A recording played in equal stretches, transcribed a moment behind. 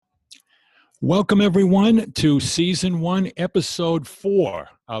Welcome, everyone, to Season 1, Episode 4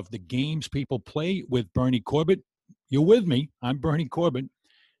 of the Games People Play with Bernie Corbett. You're with me. I'm Bernie Corbett,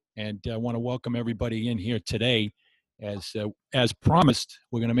 and I want to welcome everybody in here today. As promised,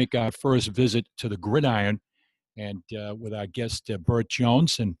 we're going to make our first visit to the Gridiron and with our guest, Bert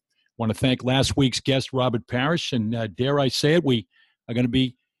Jones. And want to thank last week's guest, Robert Parrish. And dare I say it, we are going to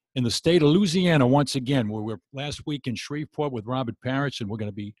be in the state of Louisiana once again. We were last week in Shreveport with Robert Parrish, and we're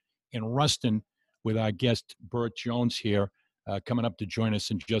going to be in Ruston with our guest, Bert Jones, here, coming up to join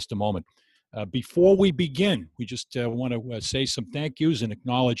us in just a moment. Before we begin, we just want to say some thank yous and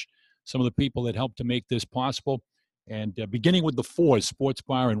acknowledge some of the people that helped to make this possible. And beginning with the Fours Sports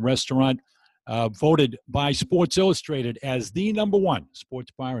Bar and Restaurant, voted by Sports Illustrated as the #1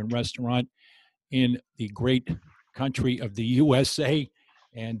 sports bar and restaurant in the great country of the USA.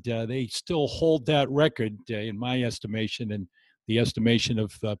 And they still hold that record, in my estimation, and the estimation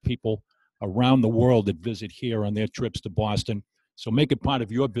of people around the world that visit here on their trips to Boston. So make it part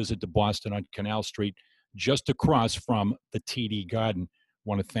of your visit to Boston on Canal Street, just across from the TD Garden. I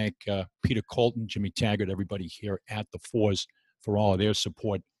want to thank Peter Colton, Jimmy Taggart, everybody here at the Fours for all of their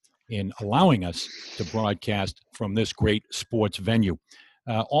support in allowing us to broadcast from this great sports venue.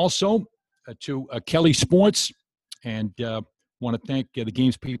 Also to Kelly Sports, and want to thank the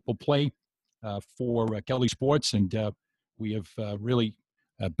Games People Play for Kelly Sports, and we have really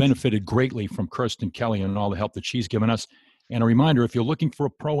benefited greatly from Kirsten Kelly and all the help that she's given us. And a reminder, if you're looking for a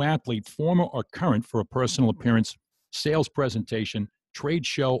pro athlete, former or current, for a personal appearance, sales presentation, trade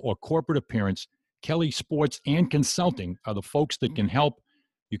show, or corporate appearance, Kelly Sports and Consulting are the folks that can help.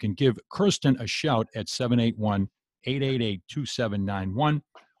 You can give Kirsten a shout at 781-888-2791,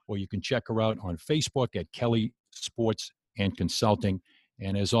 or you can check her out on Facebook at Kelly Sports and Consulting.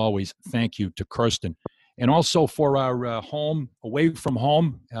 And as always, thank you to Kirsten. And also for our home, away from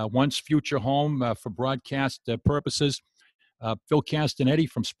home, once future home for broadcast purposes, Phil Castanetti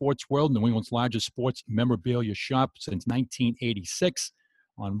from Sports World, New England's largest sports memorabilia shop since 1986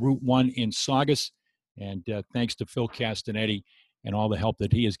 on Route 1 in Saugus. And thanks to Phil Castanetti and all the help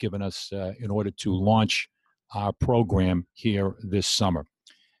that he has given us in order to launch our program here this summer.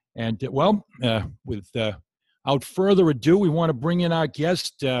 And, without further ado, we want to bring in our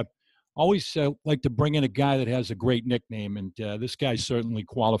guest. Always like to bring in a guy that has a great nickname, and this guy certainly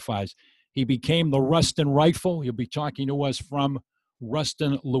qualifies. He became the Ruston Rifle. He'll be talking to us from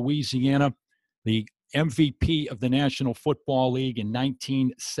Ruston, Louisiana, the MVP of the National Football League in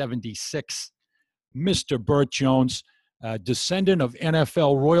 1976. Mr. Bert Jones, descendant of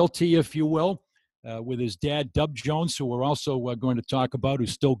NFL royalty, if you will, with his dad, Dub Jones, who we're also going to talk about,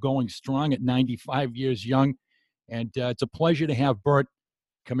 who's still going strong at 95 years young. And it's a pleasure to have Bert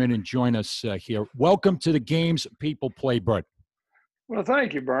come in and join us here. Welcome to the Games People Play, Bert. Well,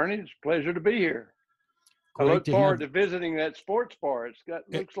 thank you, Bernie. It's a pleasure to be here. I look forward to visiting that sports bar.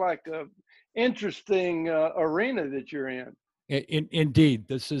 Looks like an interesting arena that you're in. Indeed,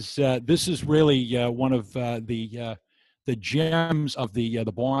 this is really one of the gems of the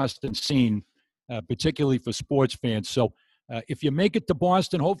Boston scene, particularly for sports fans. So, if you make it to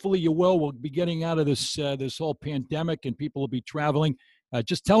Boston, hopefully you will. We'll be getting out of this whole pandemic, and people will be traveling.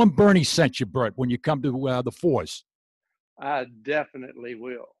 Just tell them Bernie sent you, Bert, when you come to the Fours. I definitely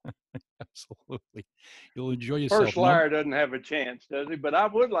will. Absolutely. You'll enjoy yourself. First Liar doesn't have a chance, does he? But I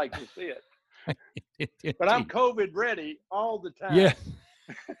would like to see it. But I'm COVID ready all the time. Yeah,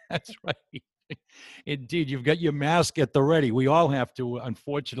 that's right. Indeed, you've got your mask at the ready. We all have to,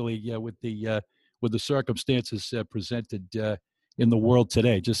 unfortunately, with the circumstances presented in the world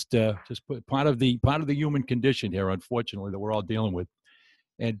today. Just part of the human condition here, unfortunately, that we're all dealing with.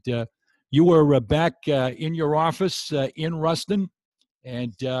 And you were back in your office in Ruston,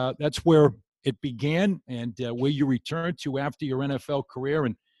 and that's where it began, and where you returned to after your NFL career.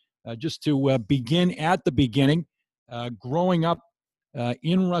 And just to begin at the beginning, growing up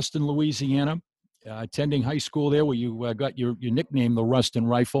in Ruston, Louisiana, attending high school there, where you got your nickname, the Ruston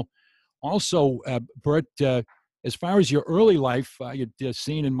Rifle. Also, Bert, as far as your early life, I had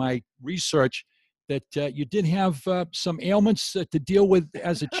seen in my research that you did have some ailments to deal with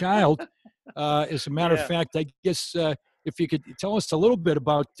as a child. As a matter of fact, I guess if you could tell us a little bit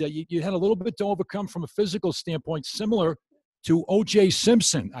about, you had a little bit to overcome from a physical standpoint, similar to O.J.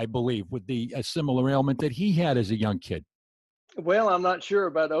 Simpson, I believe, with a similar ailment that he had as a young kid. Well, I'm not sure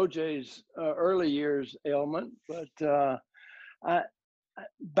about O.J.'s early years ailment, but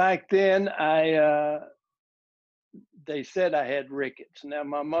back then they said I had rickets. Now,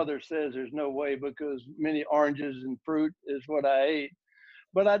 my mother says there's no way because many oranges and fruit is what I ate.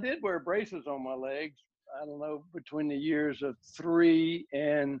 But I did wear braces on my legs, I don't know, between the years of 3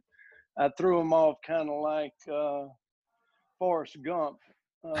 and I threw them off kind of like Forrest Gump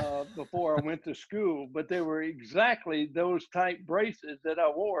before I went to school, but they were exactly those tight braces that I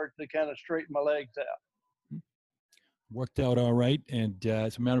wore to kind of straighten my legs out. Worked out all right. And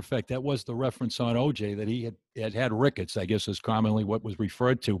as a matter of fact, that was the reference on OJ, that he had rickets, I guess is commonly what was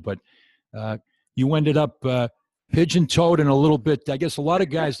referred to. But you ended up pigeon-toed and a little bit, I guess a lot of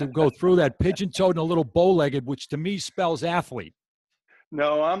guys that go through that, pigeon-toed and a little bow-legged, which to me spells athlete.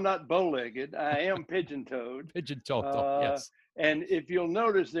 No, I'm not bow-legged. I am pigeon-toed. Pigeon-toed, though, yes. And if you'll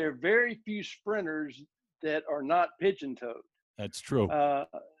notice, there are very few sprinters that are not pigeon-toed. That's true.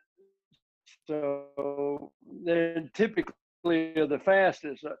 So they're typically the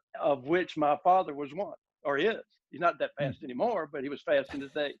fastest, of which my father was one, or is. He's not that fast anymore, but he was fast in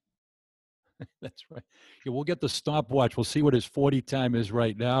his day. That's right. Yeah, we'll get the stopwatch. We'll see what his 40 time is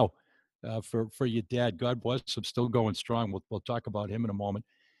right now for your dad. God bless him, still going strong. We'll talk about him in a moment.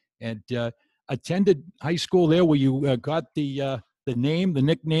 And attended high school there where you got the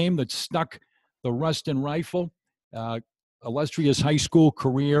nickname that stuck, the Ruston Rifle. Illustrious high school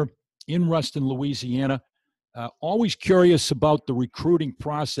career in Ruston, Louisiana. Always curious about the recruiting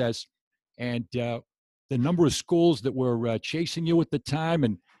process and the number of schools that were chasing you at the time,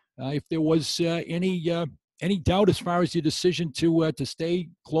 and if there was any doubt as far as your decision to stay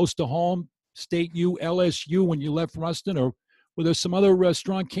close to home, State U, LSU, when you left Ruston, or were there some other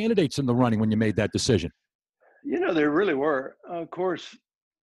strong candidates in the running when you made that decision? There really were. Of course,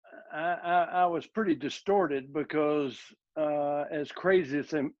 I was pretty distorted because, as crazy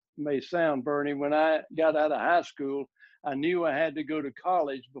as it may sound, Bernie, when I got out of high school, I knew I had to go to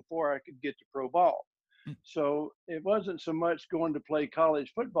college before I could get to pro ball. So it wasn't so much going to play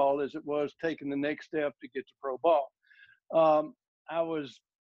college football as it was taking the next step to get to pro ball. I was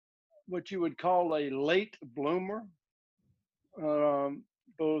what you would call a late bloomer,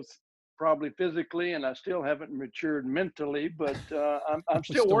 both probably physically, and I still haven't matured mentally, but I'm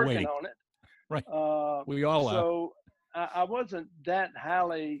still working waiting on it. Right. We all are. So I wasn't that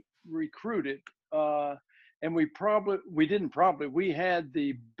highly recruited. And we had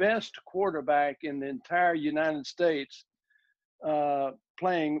the best quarterback in the entire United States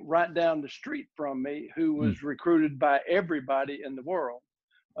playing right down the street from me, who was recruited by everybody in the world.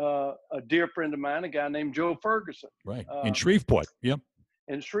 A dear friend of mine, a guy named Joe Ferguson. Right. In Shreveport. Yep.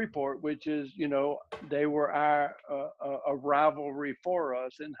 In Shreveport, which is, they were a rivalry for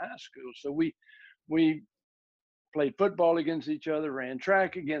us in high school. So we played football against each other, ran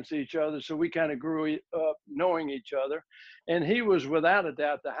track against each other. So we kind of grew up knowing each other. And he was without a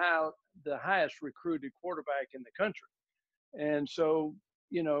doubt the highest recruited quarterback in the country. And so,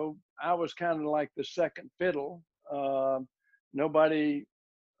 I was kind of like the second fiddle. Nobody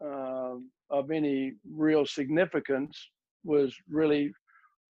of any real significance was really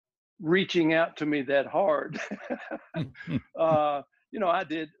reaching out to me that hard. I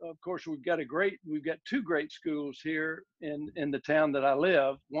did. Of course, we've got two great schools here in the town that I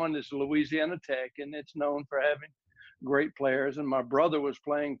live. One is Louisiana Tech, and it's known for having great players. And my brother was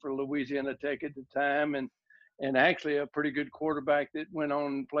playing for Louisiana Tech at the time, and actually a pretty good quarterback that went on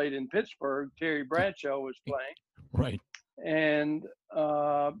and played in Pittsburgh, Terry Bradshaw, was playing. Right. And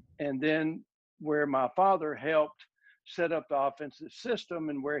then where my father helped set up the offensive system,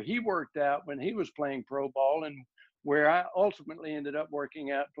 and where he worked out when he was playing pro ball, and where I ultimately ended up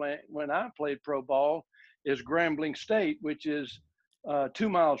working out when I played pro ball, is Grambling State, which is 2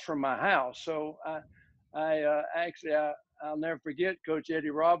 miles from my house. So I'll never forget, Coach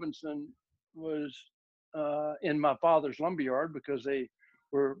Eddie Robinson was in my father's lumberyard because they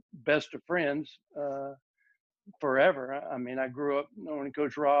were best of friends forever. I mean, I grew up knowing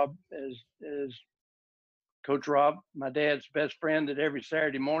Coach Rob as Coach Rob, my dad's best friend, that every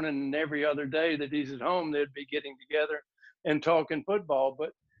Saturday morning and every other day that he's at home, they'd be getting together and talking football.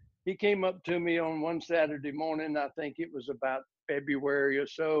 But he came up to me on one Saturday morning, I think it was about February or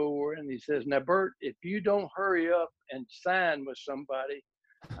so, and he says, "Now, Bert, if you don't hurry up and sign with somebody,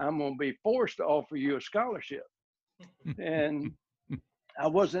 I'm going to be forced to offer you a scholarship." And I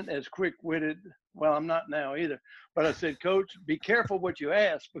wasn't as quick-witted. Well, I'm not now either. But I said, "Coach, be careful what you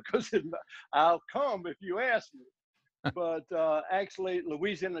ask, because I'll come if you ask me." But actually,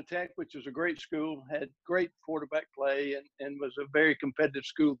 Louisiana Tech, which was a great school, had great quarterback play and was a very competitive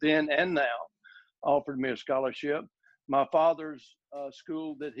school then and now, offered me a scholarship. My father's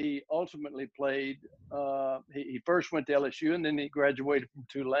school that he ultimately played, he first went to LSU, and then he graduated from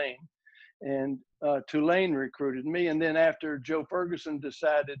Tulane. And Tulane recruited me. And then after Joe Ferguson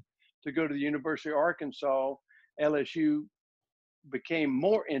decided to go to the University of Arkansas, LSU became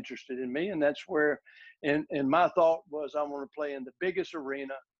more interested in me. And that's where, and my thought was, I want to play in the biggest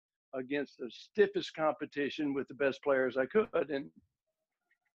arena. against the stiffest competition with the best players I could.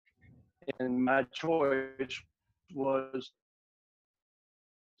 And my choice was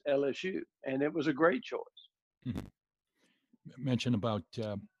LSU, and it was a great choice. Mhm. Mention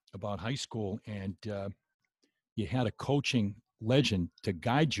about high school, and you had a coaching legend to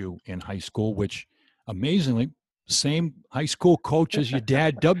guide you in high school, which amazingly, same high school coach as your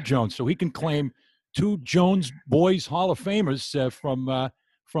dad, Dub Jones. So he can claim two Jones Boys Hall of Famers from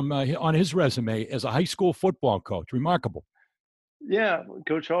on his resume as a high school football coach. Remarkable. Yeah,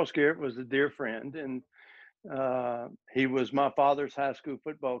 Coach Hall Garrett was a dear friend, and he was my father's high school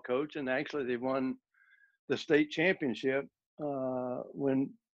football coach. And actually, they won the state championship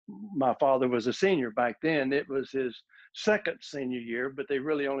when my father was a senior. Back then, it was his second senior year, but they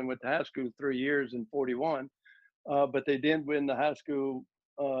really only went to high school 3 years in 41. But they did win the high school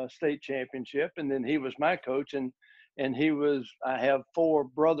state championship, and then he was my coach, and I have 4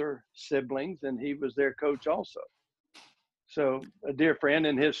 brother siblings, and he was their coach also. So a dear friend,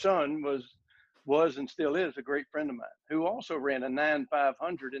 and his son was and still is a great friend of mine, who also ran a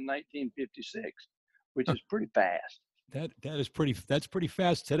 9,500 in 1956, which is pretty fast. That's pretty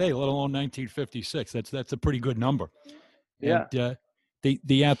fast today, let alone 1956. That's a pretty good number. Yeah. And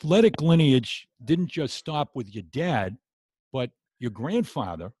the athletic lineage didn't just stop with your dad, but your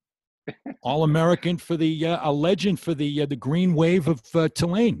grandfather, All-American for a legend for the Green Wave of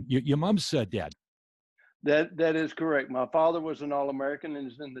Tulane. Your mom's dad. That is correct. My father was an All-American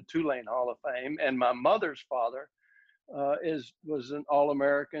and is in the Tulane Hall of Fame, and my mother's father was an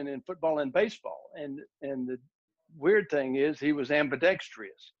All-American in football and baseball. And the weird thing is, he was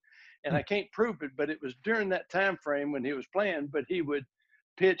ambidextrous, and I can't prove it, but it was during that time frame when he was playing. But he would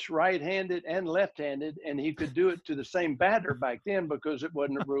pitch right-handed and left-handed, and he could do it to the same batter back then because it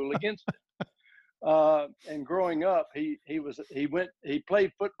wasn't a rule against it. And growing up, he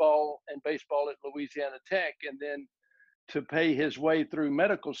played football and baseball at Louisiana Tech, and then to pay his way through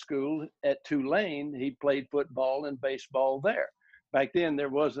medical school at Tulane, he played football and baseball there. Back then, there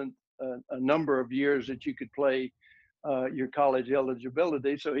wasn't a number of years that you could play your college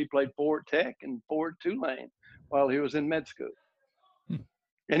eligibility, so he played 4 at Tech and 4 at Tulane while he was in med school.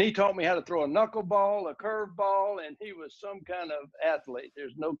 And he taught me how to throw a knuckleball, a curveball, and he was some kind of athlete.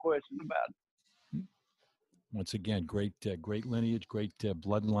 There's no question about it. Once again, great lineage, great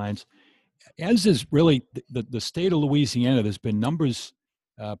bloodlines. As is really the state of Louisiana, there's been numbers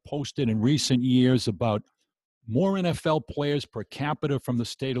posted in recent years about more NFL players per capita from the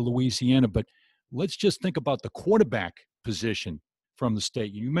state of Louisiana. But let's just think about the quarterback position from the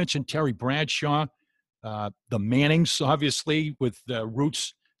state. You mentioned Terry Bradshaw, the Mannings, obviously, with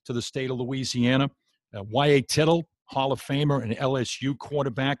roots to the state of Louisiana. Y.A. Tittle, Hall of Famer and LSU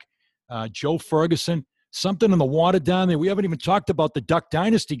quarterback. Joe Ferguson. Something in the water down there. We haven't even talked about the Duck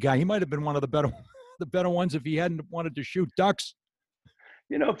Dynasty guy. He might have been one of the better ones if he hadn't wanted to shoot ducks.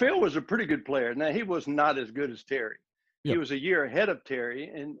 You know, Phil was a pretty good player. Now, he was not as good as Terry. Yep. He was a year ahead of Terry,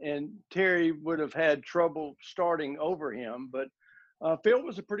 and Terry would have had trouble starting over him. But Phil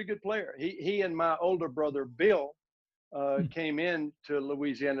was a pretty good player. He and my older brother, Bill, came in to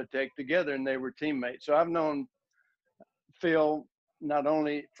Louisiana Tech together, and they were teammates. So I've known Phil not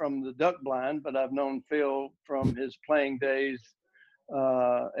only from the duck blind, but I've known Phil from his playing days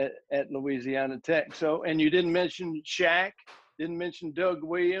at Louisiana Tech. So, and you didn't mention Shaq, didn't mention Doug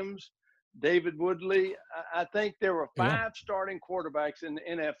Williams, David Woodley. I think there were 5 starting quarterbacks in the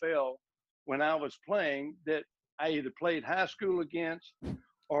NFL when I was playing that I either played high school against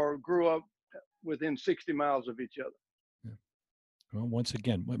or grew up within 60 miles of each other. Well, once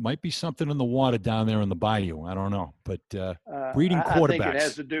again, it might be something in the water down there in the bayou. I don't know, but breeding quarterbacks. I think it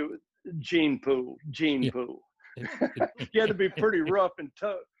has to do with gene pool. You had to be pretty rough and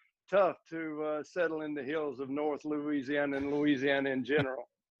tough to settle in the hills of North Louisiana and Louisiana in general.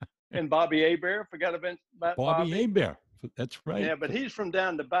 And Bobby Hebert, forgot about Bobby Hebert. That's right. Yeah, but he's from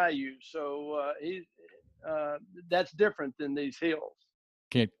down the bayou, so that's different than these hills.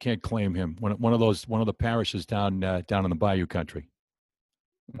 Can't claim him. One of the parishes down in the bayou country.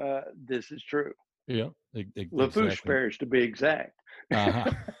 This is true. Yeah, Lafourche exactly. Parish, to be exact.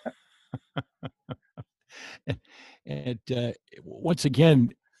 Uh-huh. and once again,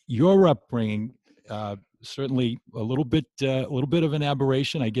 your upbringing certainly a little bit of an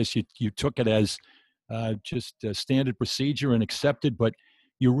aberration. I guess you took it as just a standard procedure and accepted, but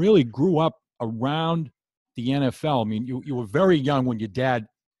you really grew up around the NFL. I mean, you were very young when your dad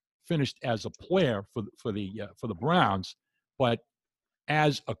finished as a player for the Browns, but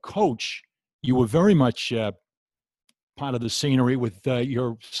as a coach, you were very much part of the scenery with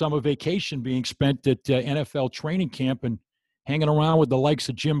your summer vacation being spent at NFL training camp in hanging around with the likes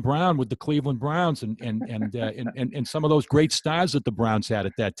of Jim Brown with the Cleveland Browns and some of those great stars that the Browns had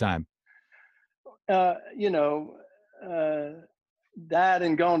at that time? You know, died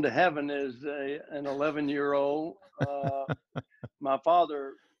and gone to heaven as an 11-year-old. My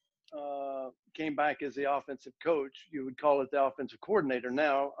father came back as the offensive coach. You would call it the offensive coordinator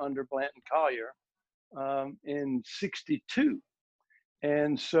now under Blanton Collier in '62.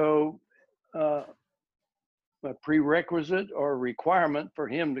 And so a prerequisite or requirement for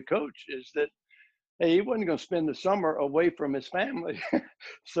him to coach is that, hey, he wasn't going to spend the summer away from his family.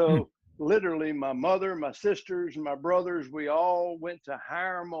 So literally my mother, my sisters, and my brothers, we all went to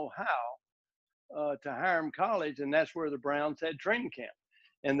Hiram, Ohio, to Hiram College, and that's where the Browns had training camp.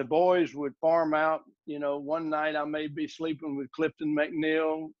 And the boys would farm out. You know, one night I may be sleeping with Clifton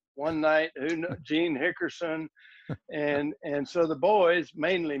McNeil. One night, Gene Hickerson, and so the boys,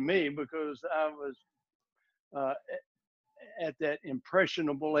 mainly me, because I was at that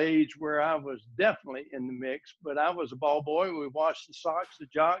impressionable age where I was definitely in the mix. But I was a ball boy. We washed the socks, the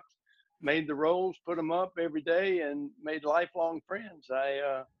jocks, made the rolls, put them up every day, and made lifelong friends.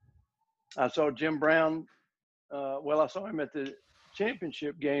 I saw Jim Brown. I saw him at the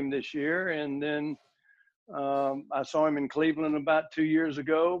championship game this year, and then I saw him in Cleveland about 2 years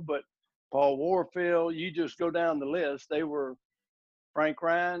ago. But Paul Warfield, you just go down the list. They were Frank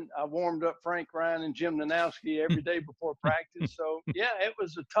Ryan. I warmed up Frank Ryan and Jim Nanowski every day before practice. So yeah, it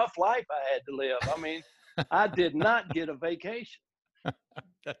was a tough life I had to live. I mean, I did not get a vacation.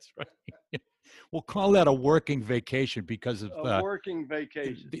 That's right. We'll call that a working vacation because of a working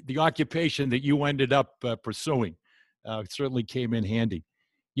vacation. The occupation that you ended up pursuing certainly came in handy.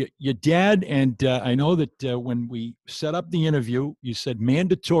 Your dad, and I know that when we set up the interview, you said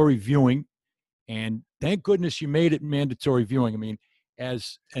mandatory viewing, and thank goodness you made it mandatory viewing. I mean,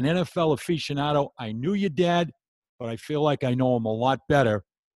 as an NFL aficionado, I knew your dad, but I feel like I know him a lot better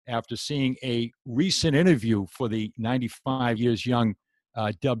after seeing a recent interview for the 95 years young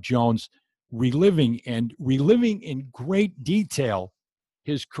Dub Jones, reliving in great detail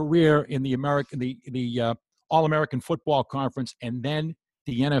his career in the All-American Football Conference and then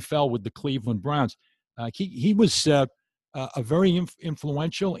the NFL with the Cleveland Browns. He was a very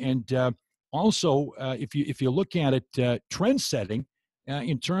influential and also, if you look at it, trend-setting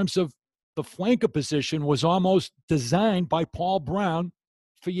in terms of the flanker position was almost designed by Paul Brown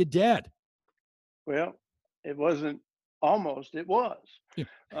for your dad. Well, it wasn't almost. It was.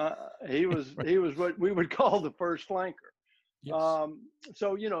 Yeah. He was what we would call the first flanker. Yes.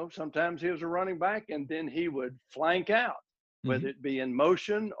 So, you know, sometimes he was a running back and then he would flank out, whether it be in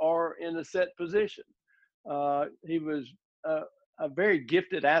motion or in a set position. He was a very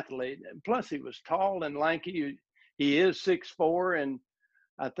gifted athlete. And plus, he was tall and lanky. He is 6'4", and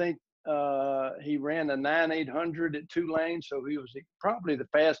I think he ran a 9.800 at Tulane, so he was probably the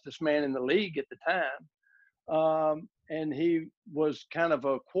fastest man in the league at the time. And he was kind of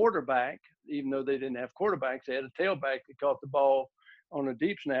a quarterback, even though they didn't have quarterbacks. They had a tailback that caught the ball on a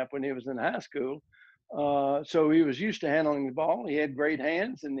deep snap when he was in high school. So he was used to handling the ball. He had great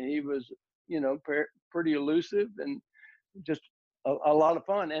hands, and he was, you know, pretty elusive and just a lot of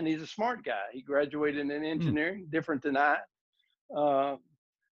fun. And he's a smart guy. He graduated in engineering, different than I. So,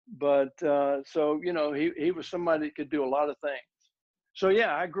 you know, he was somebody that could do a lot of things. So,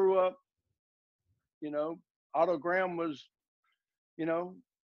 yeah, I grew up, you know, Otto Graham was, you know,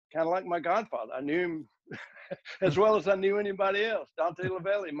 kind of like my godfather. I knew him as well as I knew anybody else. Dante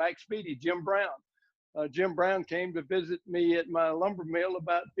Lavelli, Mike Speedy, Jim Brown. Jim Brown came to visit me at my lumber mill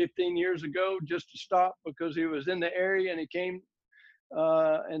about 15 years ago just to stop because he was in the area, and he came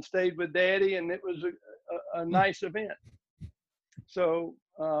and stayed with Daddy, and it was a nice event. So,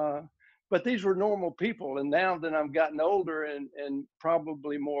 but these were normal people. And now that I've gotten older and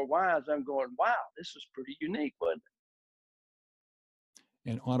probably more wise, I'm going, wow, this is pretty unique, wasn't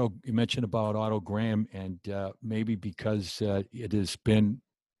it? And Otto, you mentioned about Otto Graham, and maybe because it has been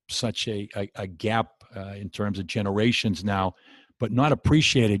such a gap in terms of generations now, but not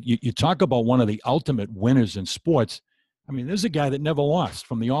appreciated. You talk about one of the ultimate winners in sports. I mean, there's a guy that never lost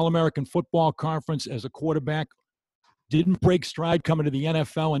from the All-American Football Conference as a quarterback, didn't break stride coming to the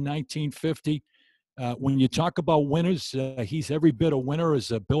NFL in 1950. When you talk about winners, he's every bit a winner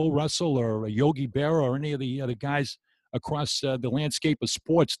as a Bill Russell or a Yogi Berra or any of the other guys across the landscape of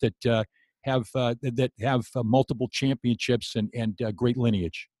sports that have multiple championships and great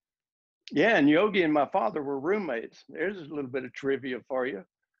lineage. Yeah, and Yogi and my father were roommates. There's a little bit of trivia for you.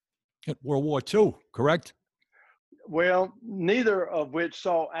 At World War II, correct? Well, neither of which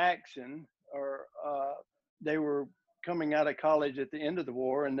saw action, or they were coming out of college at the end of the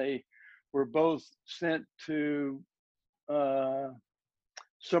war, and they were both sent to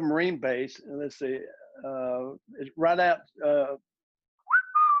submarine base. And let's see, it's right out,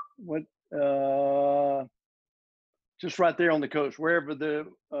 what, just right there on the coast, wherever the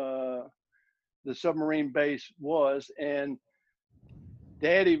submarine base was. And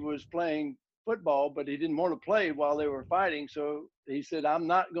Daddy was playing football, but he didn't want to play while they were fighting. So he said, I'm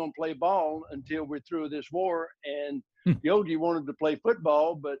not going to play ball until we're through this war. And Yogi wanted to play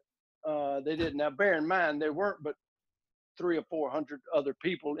football, but they didn't. Now, bear in mind, there weren't but 300 or 400 other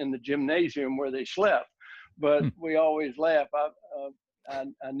people in the gymnasium where they slept. But we always laugh.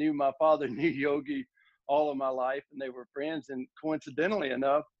 I knew my father knew Yogi all of my life, and they were friends. And coincidentally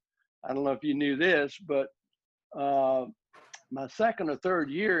enough, I don't know if you knew this, but my second or third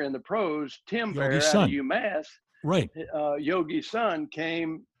year in the pros, Tim Bear out of UMass, right? Yogi's son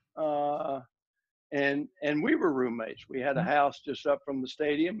came, and we were roommates. We had a house just up from the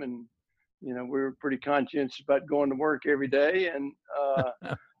stadium, and we were pretty conscientious about going to work every day. And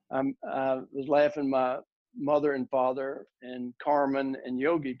I was laughing. My mother and father and Carmen and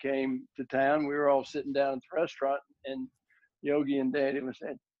Yogi came to town. We were all sitting down at the restaurant, and Yogi and Daddy was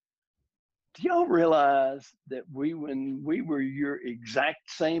saying, do y'all realize that when we were your exact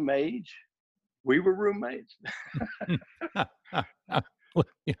same age, we were roommates?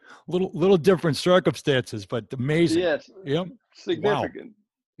 little different circumstances, but amazing. Yes. Yep. Significant. Wow.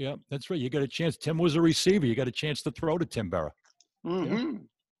 Yeah, that's right. You got a chance. Tim was a receiver. You got a chance to throw to Tim Berra. Mm-hmm.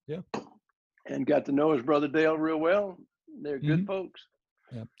 Yeah. And got to know his brother Dale real well. They're good folks.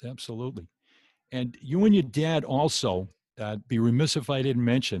 Yeah, absolutely. And you and your dad also, be remiss if I didn't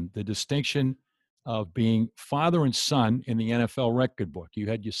mention the distinction of being father and son in the NFL record book. You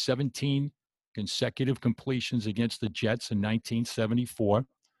had your 17 consecutive completions against the Jets in 1974.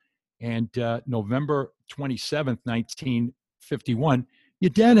 And November 27th, 1951, your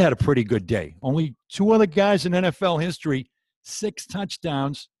dad had a pretty good day. Only two other guys in NFL history, 6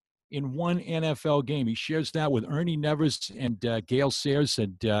 touchdowns in one NFL game. He shares that with Ernie Nevers and Gale Sayers.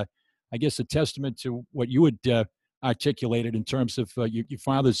 And I guess a testament to what you had articulated in terms of your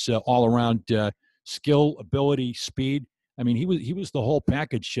father's all-around skill, ability, speed. I mean, he was the whole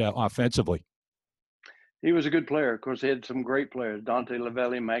package offensively. He was a good player. Of course, he had some great players: Dante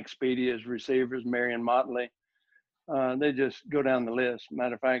Lavelli, Max Speedy as receivers, Marion Motley. They just go down the list.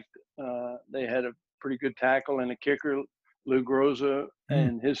 Matter of fact, they had a pretty good tackle and a kicker, Lou Groza,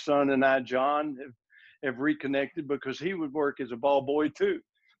 and his son and I, John, have reconnected because he would work as a ball boy too.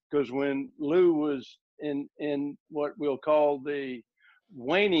 Because when Lou was in what we'll call the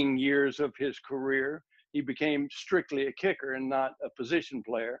waning years of his career, he became strictly a kicker and not a position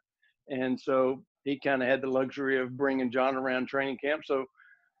player. And so he kind of had the luxury of bringing John around training camp. So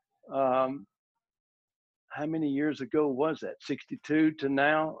how many years ago was that? 62 to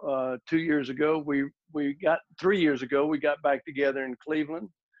now. 2 years ago, we got 3 years ago, we got back together in Cleveland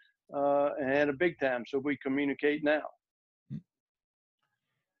and had a big time. So we communicate now.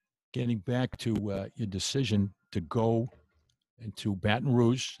 Getting back to your decision to go into Baton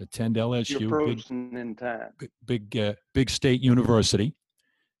Rouge, attend LSU, You're frozen in time. Big state university,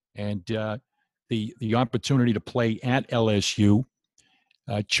 and the opportunity to play at LSU.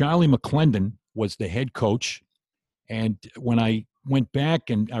 Charlie McClendon was the head coach, and when I went back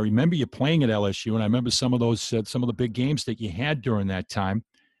and I remember you playing at LSU, and I remember some of the big games that you had during that time,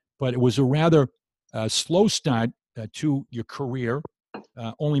 but it was a rather slow start to your career.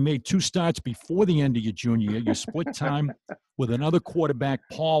 Only made 2 starts before the end of your junior year. You split time with another quarterback,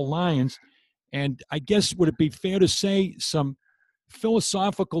 Paul Lyons. And I guess, would it be fair to say some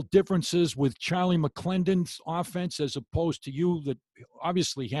philosophical differences with Charlie McClendon's offense as opposed to you, that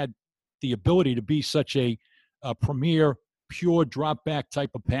obviously had the ability to be such a premier, pure drop back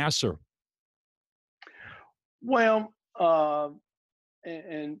type of passer? Well,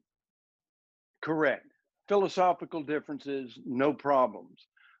 and correct. Philosophical differences, no problems.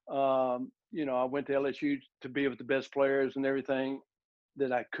 I went to LSU to be with the best players and everything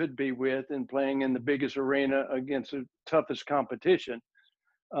that I could be with, and playing in the biggest arena against the toughest competition.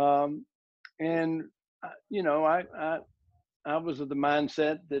 And I was of the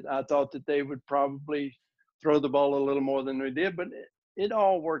mindset that I thought that they would probably throw the ball a little more than we did, but it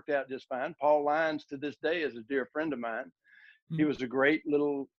all worked out just fine. Paul Lyons to this day is a dear friend of mine. Mm-hmm. He was a great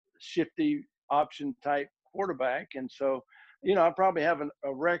little shifty option type quarterback. And so, I probably have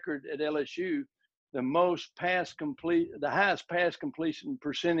a record at LSU, the highest pass completion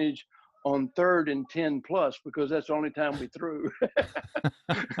percentage on 3rd and 10 plus, because that's the only time we threw.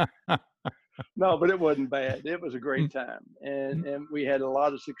 No, but it wasn't bad. It was a great time. And we had a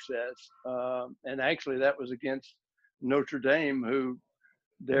lot of success. And actually that was against Notre Dame, who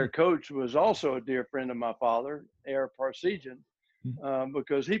Their coach was also a dear friend of my father, Air Parsegian,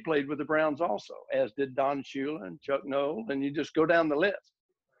 because he played with the Browns also, as did Don Shula and Chuck Noll, and you just go down the list.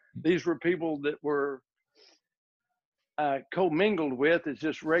 These were people that were commingled with as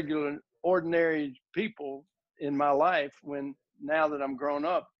just regular, ordinary people in my life. When now that I'm grown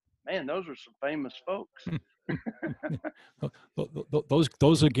up, man, those are some famous folks.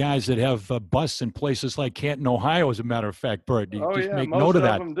 Those are guys that have busts in places like Canton, Ohio, as a matter of fact, Bert. You just make most note of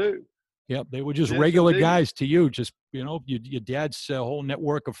that. Them do. Yep, they were just yes, regular indeed. guys to you, just, your dad's whole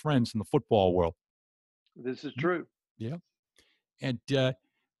network of friends in the football world. This is true. Yeah. And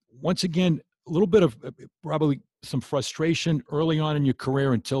once again, a little bit of probably some frustration early on in your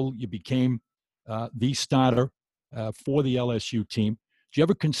career until you became the starter for the LSU team. Did you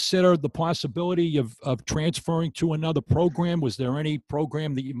ever consider the possibility of transferring to another program? Was there any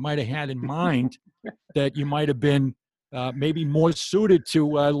program that you might have had in mind that you might have been maybe more suited to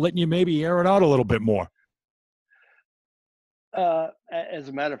letting you maybe air it out a little bit more? As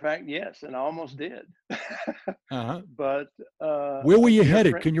a matter of fact, yes, and I almost did. But where were you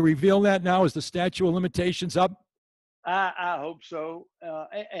headed? Can you reveal that now? Is the statute of limitations up? I hope so,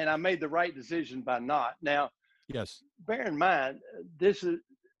 and I made the right decision by not. Now, yes. Bear in mind, this is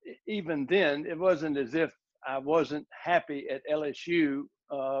even then. It wasn't as if I wasn't happy at LSU,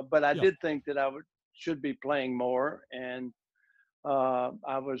 but I did think that I should be playing more, and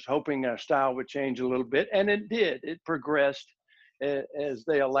I was hoping our style would change a little bit, and it did. It progressed as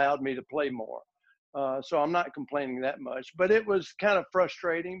they allowed me to play more. So I'm not complaining that much, but it was kind of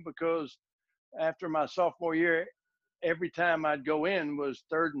frustrating because after my sophomore year, every time I'd go in was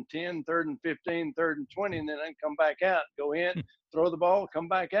 3rd and 10, 3rd and 15, 3rd and 20, and then I'd come back out, go in, throw the ball, come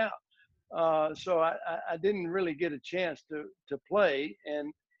back out. So I didn't really get a chance to play,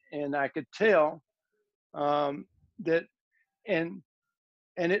 and I could tell that, and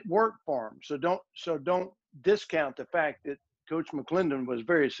it worked for him. So don't discount the fact that Coach McClendon was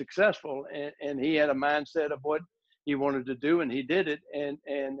very successful, and he had a mindset of what he wanted to do, and he did it,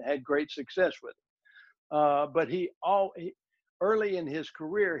 and had great success with it. But early in his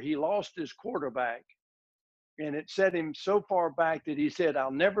career, he lost his quarterback, and it set him so far back that he said,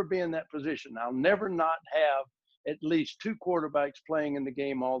 I'll never be in that position. I'll never not have at least 2 quarterbacks playing in the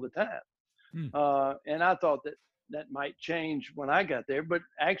game all the time. And I thought that might change when I got there, but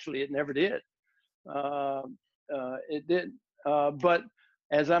actually it never did. It didn't. But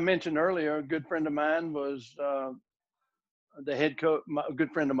as I mentioned earlier, a good friend of mine was the head coach. A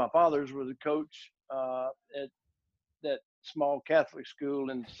good friend of my father's was a coach at that small Catholic school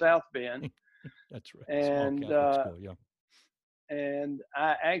in South Bend. That's right. And small Catholic school, yeah. And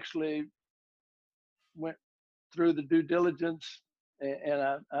I actually went through the due diligence,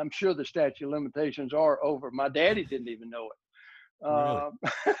 and I'm sure the statute of limitations are over. My daddy didn't even know it.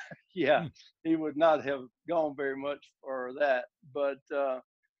 Really? Yeah, he would not have gone very much for that, but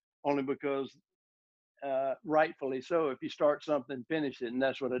only because rightfully so, if you start something, finish it, and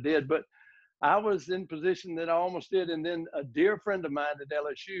that's what I did. But I was in position that I almost did, and then a dear friend of mine at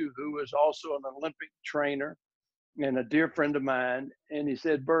LSU, who was also an Olympic trainer and a dear friend of mine, and he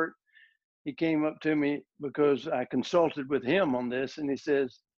said, Bert, he came up to me because I consulted with him on this, and he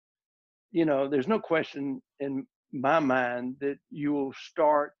says, there's no question in my mind that you will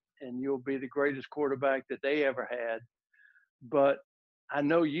start and you'll be the greatest quarterback that they ever had. But I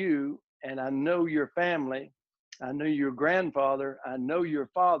know you, and I know your family. I know your grandfather. I know your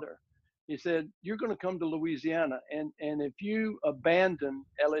father. He said, you're going to come to Louisiana. And if you abandon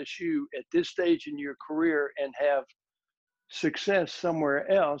LSU at this stage in your career and have success somewhere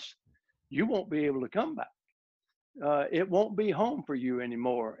else, you won't be able to come back. It won't be home for you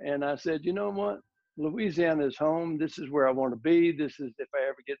anymore. And I said, you know what? Louisiana is home. This is where I want to be. This is, if I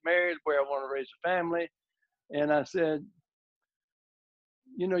ever get married, where I want to raise a family. And I said,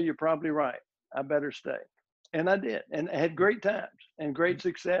 you're probably right. I better stay. And I did. And I had great times and great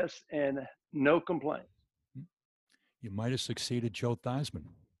success and no complaints. You might have succeeded Joe Theismann.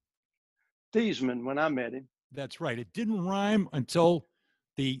 Theismann, when I met him. That's right. It didn't rhyme until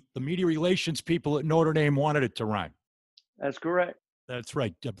the media relations people at Notre Dame wanted it to rhyme. That's correct. That's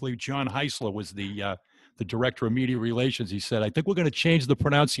right. I believe John Heisler was the director of media relations. He said, I think we're going to change the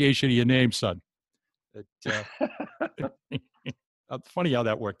pronunciation of your name, son. Funny how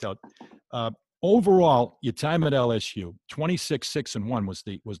that worked out. Overall, your time at LSU, 26-6-1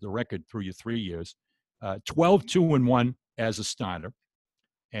 was the record through your 3 years. 12-2-1 as a starter.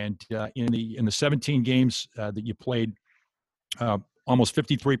 And in the 17 games that you played, almost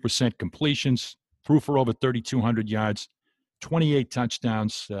 53% completions, threw for over 3,200 yards, 28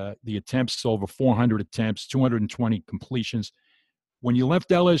 touchdowns, the attempts over 400 attempts, 220 completions. when you left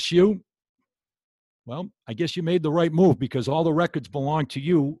LSU, well, I guess you made the right move because all the records belonged to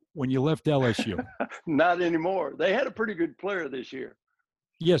you when you left LSU. Not anymore. They had a pretty good player this year.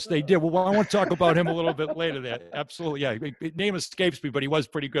 Yes, they did. Well, I want to talk about him a little bit later there. Absolutely. Yeah. Name escapes me, but he was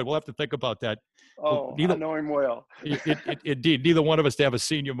pretty good. We'll have to think about that. Oh, I know him well. Indeed. Neither one of us to have a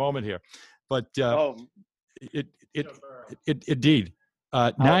senior moment here. But indeed.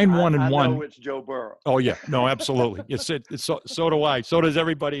 9-1-1. I know it's Joe Burrow. Oh yeah, no, absolutely. So do I. So does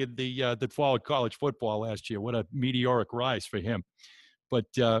everybody in that followed college football last year. What a meteoric rise for him. But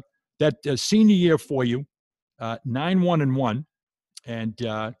that senior year for you, 9-1-1,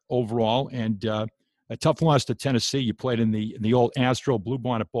 and overall, and a tough loss to Tennessee. You played in the old Astro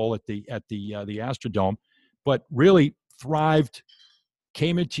Bluebonnet Bowl at the Astrodome, but really thrived,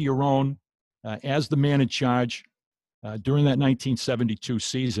 came into your own as the man in charge. During that 1972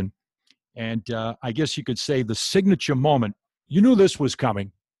 season. And I guess you could say the signature moment, you knew this was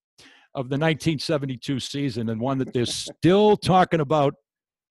coming, of the 1972 season, and one that they're still talking about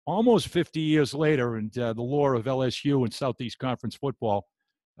almost 50 years later. And the lore of LSU and Southeast Conference football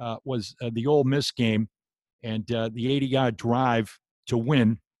was the Ole Miss game and the 80-yard drive to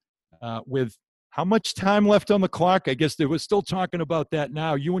win with how much time left on the clock? I guess they were still talking about that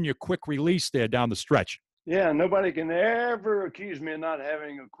now. You and your quick release there down the stretch. Yeah, nobody can ever accuse me of not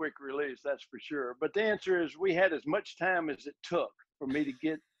having a quick release, that's for sure. But the answer is we had as much time as it took for me to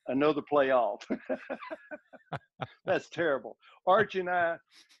get another play off. That's terrible. Archie and I,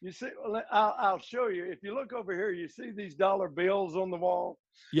 you see, I'll show you. If you look over here, you see these dollar bills on the wall?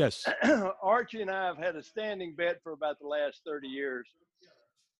 Yes. Archie and I have had a standing bet for about the last 30 years.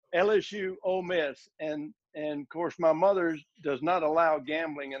 LSU, Ole Miss, and of course my mother does not allow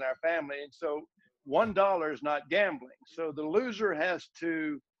gambling in our family, and so $1 is not gambling. So the loser has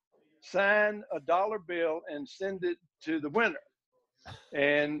to sign a dollar bill and send it to the winner.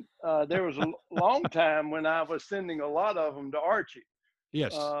 And there was a long time when I was sending a lot of them to Archie.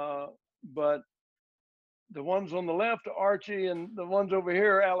 Yes. But the ones on the left are Archie, and the ones over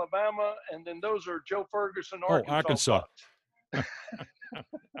here are Alabama, and then those are Joe Ferguson, Arkansas.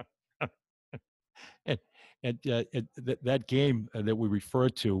 And that game that we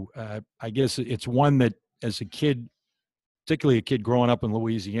referred to, I guess it's one that, as a kid, particularly a kid growing up in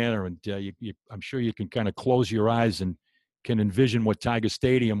Louisiana, and I'm sure you can kind of close your eyes and can envision what Tiger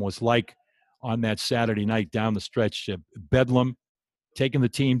Stadium was like on that Saturday night down the stretch. Bedlam, taking the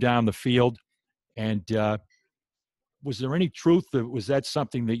team down the field. And was there any truth? Was that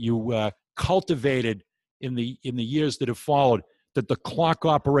something that you cultivated in the years that have followed? That the clock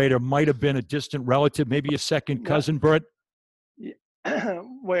operator might have been a distant relative, maybe a second cousin, Bert? Yeah.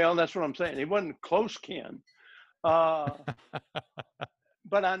 Well, that's what I'm saying. He wasn't close kin, but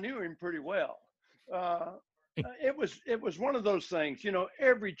I knew him pretty well. It was one of those things, you know,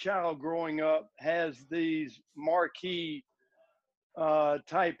 every child growing up has these marquee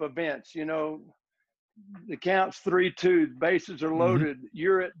type events, you know, the count's 3-2, bases are loaded,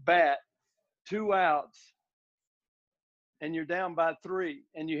 you're at bat, 2 outs, and you're down by 3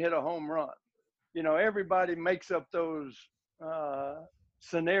 and you hit a home run. You know, everybody makes up those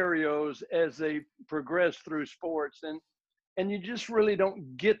scenarios as they progress through sports, and you just really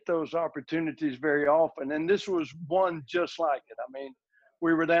don't get those opportunities very often. And this was one just like it. I mean,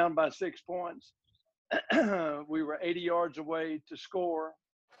 we were down by 6 points. We were 80 yards away to score,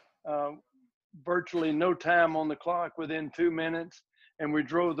 virtually no time on the clock, within 2 minutes, and we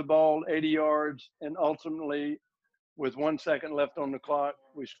drove the ball 80 yards, and ultimately, with 1 second left on the clock,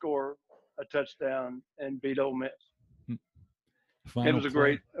 we score a touchdown and beat Ole Miss. It was a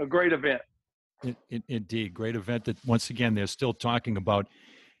great event. Indeed, great event that, once again, they're still talking about.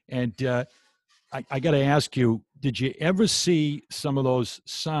 And I got to ask you, did you ever see some of those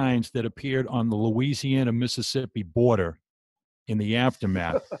signs that appeared on the Louisiana-Mississippi border in the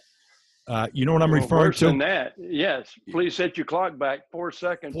aftermath? You know what I'm referring worse to? Than that, yes. Please set your clock back 4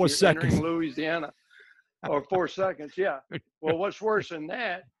 seconds. 4 seconds. Entering Louisiana. Or 4 seconds, yeah. Well, what's worse than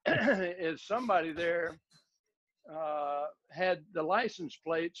that is somebody there had the license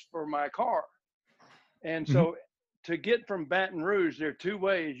plates for my car. And so to get from Baton Rouge, there are 2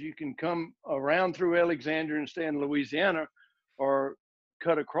 ways. You can come around through Alexandria and stay in Louisiana, or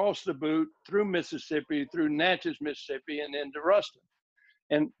cut across the boot through Mississippi, through Natchez, Mississippi, and into Ruston.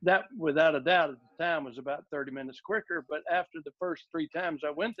 And that, without a doubt, at the time was about 30 minutes quicker. But after the first 3 times I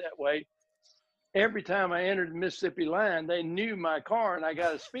went that way, every time I entered the Mississippi line, they knew my car and I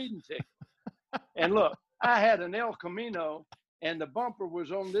got a speeding ticket. And look, I had an El Camino and the bumper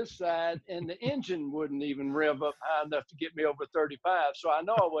was on this side and the engine wouldn't even rev up high enough to get me over 35. So I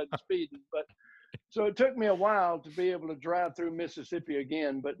know I wasn't speeding, but So it took me a while to be able to drive through Mississippi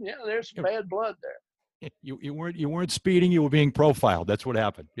again. But yeah, there's some bad blood there. You weren't speeding. You were being profiled. That's what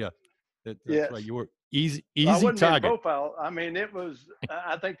happened. Yeah, that's Yes. right. You were easy I wasn't being target. profiled. I mean, it was.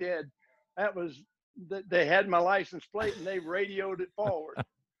 I think they had my license plate and they radioed it forward.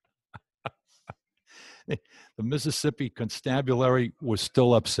 The Mississippi Constabulary was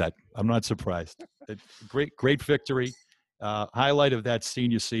still upset. I'm not surprised. Great victory. Highlight of that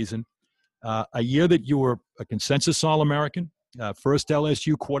senior season. A year that you were a consensus All-American, first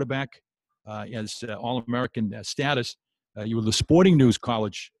LSU quarterback as All-American status. You were the Sporting News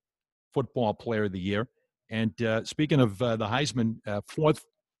College Football Player of the Year. And speaking of the Heisman, fourth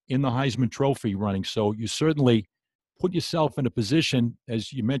in the Heisman Trophy running. So you certainly put yourself in a position,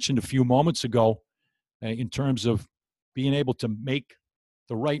 as you mentioned a few moments ago, in terms of being able to make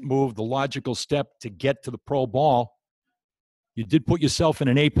the right move, the logical step to get to the pro ball. You did put yourself in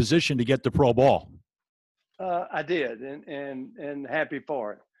an A position to get the pro ball. I did, and happy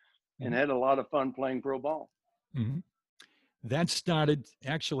for it, and had a lot of fun playing pro ball. Mm-hmm. That started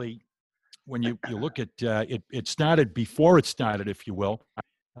actually when you look at it. It started before it started, if you will,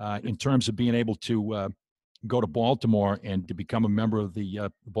 in terms of being able to go to Baltimore and to become a member of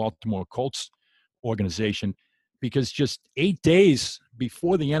the Baltimore Colts organization, because just 8 days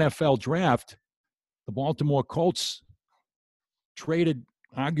before the NFL draft, the Baltimore Colts traded,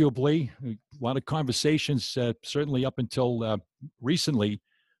 arguably, a lot of conversations, certainly up until recently,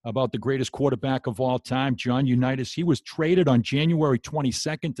 about the greatest quarterback of all time, John Unitas. He was traded on January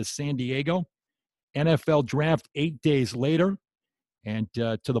 22nd to San Diego. NFL draft 8 days later, and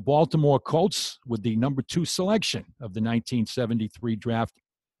to the Baltimore Colts with the number 2 selection of the 1973 draft,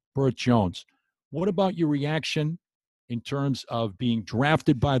 Burt Jones. What about your reaction in terms of being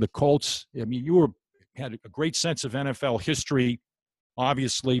drafted by the Colts? I mean, had a great sense of NFL history,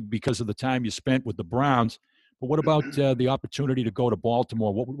 obviously, because of the time you spent with the Browns. But what about the opportunity to go to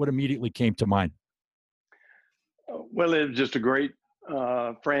Baltimore? What immediately came to mind? Well, it was just a great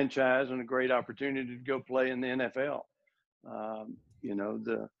franchise and a great opportunity to go play in the NFL.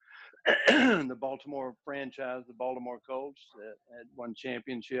 The Baltimore franchise, the Baltimore Colts, had won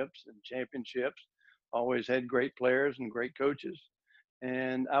championships, always had great players and great coaches.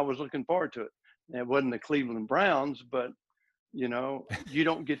 And I was looking forward to it. And it wasn't the Cleveland Browns, but, you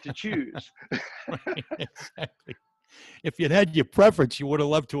don't get to choose. Right, exactly. If you'd had your preference, you would have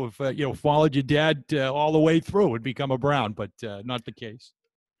loved to have, followed your dad all the way through and become a Brown, but not the case.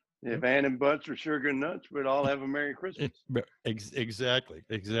 If Ann and Butts were sugar and nuts, we'd all have a Merry Christmas. Exactly.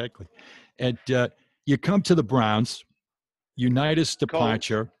 And you come to the Browns, Unitas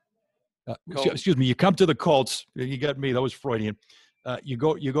departure. Excuse me. You come to the Colts. You got me. That was Freudian. You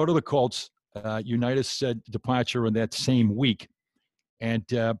go to the Colts. Unitas said departure in that same week, and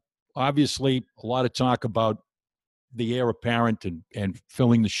obviously a lot of talk about the heir apparent and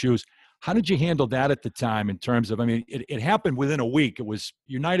filling the shoes. How did you handle that at the time in terms of, I mean, it happened within a week. It was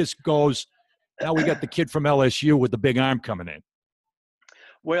Unitas goes, now we got the kid from LSU with the big arm coming in.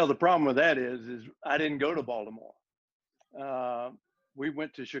 Well, the problem with that is I didn't go to Baltimore. We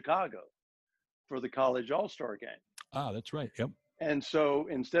went to Chicago for the college all-star game. Ah, that's right. Yep. And so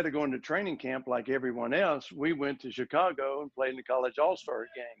instead of going to training camp like everyone else, we went to Chicago and played in the college all-star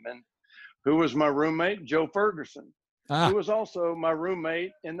game. And who was my roommate? Joe Ferguson. Who was also my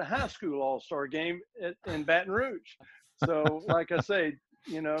roommate in the high school all-star game in Baton Rouge. So, like I say,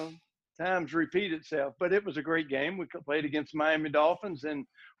 times repeat itself. But it was a great game. We played against Miami Dolphins, and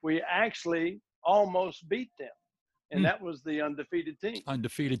we actually almost beat them. And that was the undefeated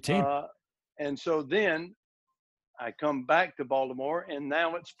team. And so then I come back to Baltimore, and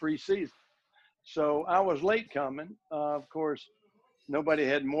now it's preseason. So I was late coming. Of course, nobody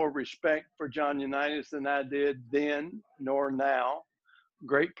had more respect for John Unitas than I did then, nor now.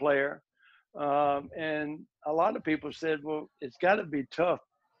 Great player. And a lot of people said, well, it's got to be tough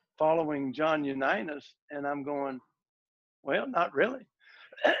following John Unitas. And I'm going, well, not really.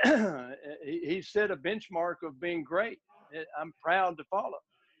 He set a benchmark of being great. I'm proud to follow.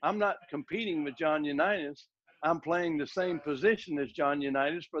 I'm not competing with John Unitas. I'm playing the same position as John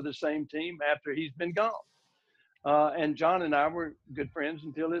Unitas for the same team after he's been gone. And John and I were good friends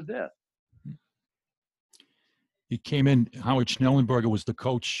until his death. He came in, Howard Schnellenberger was the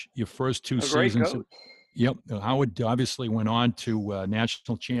coach your first 2 seasons. Coach. Yep. Howard obviously went on to a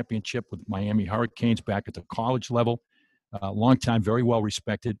national championship with Miami Hurricanes back at the college level. Long time, very well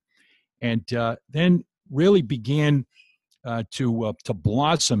respected. And then really began to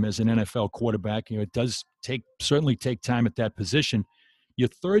blossom as an NFL quarterback. It does certainly take time at that position. Your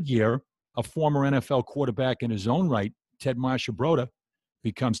third year, a former NFL quarterback in his own right, Ted Marchibroda,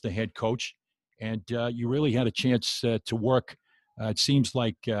 becomes the head coach. and you really had a chance to work, it seems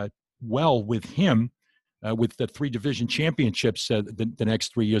like, well with him with the 3 division championships the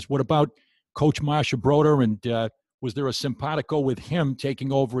next 3 years. What about Coach Marcia Broder, and was there a simpatico with him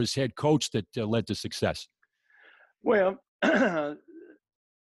taking over as head coach that led to success? Well,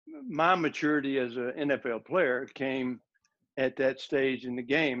 my maturity as an NFL player came at that stage in the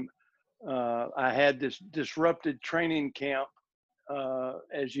game. I had this disrupted training camp,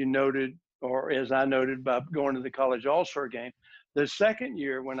 as you noted, or as I noted, by going to the college all-star game. The second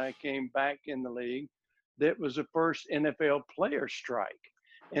year when I came back in the league, that was the first NFL player strike.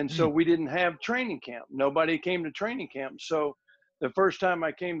 And so we didn't have training camp. Nobody came to training camp. So the first time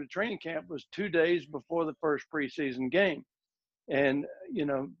I came to training camp was 2 days before the first preseason game. And,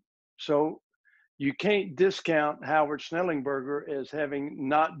 so you can't discount Howard Snellenberger as having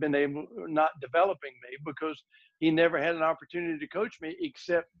not developing me, because he never had an opportunity to coach me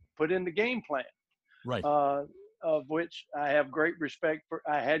except put in the game plan. Right. Of which I have great respect for.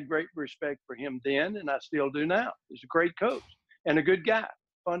 I had great respect for him then, and I still do now. He's a great coach and a good guy,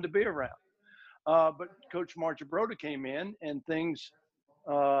 fun to be around. But Coach Marcia Broder came in, and things.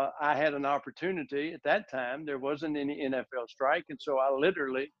 I had an opportunity at that time. There wasn't any NFL strike, and so I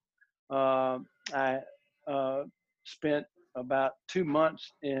literally, I spent about 2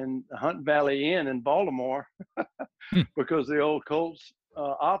 months in Hunt Valley Inn in Baltimore because the old Colts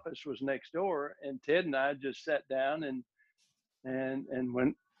office was next door, and Ted and I just sat down and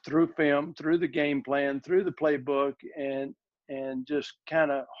went through film, through the game plan, through the playbook, and just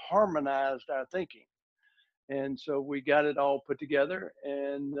kind of harmonized our thinking. And so we got it all put together,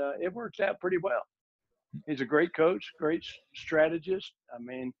 and it worked out pretty well. He's a great coach, great strategist. I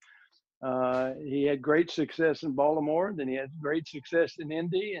mean, he had great success in Baltimore, then he had great success in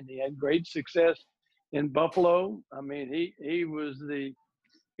Indy, and he had great success in Buffalo. I mean, he was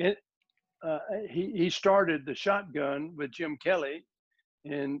he started the shotgun with Jim Kelly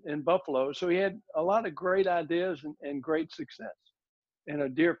in Buffalo. So he had a lot of great ideas and great success, and a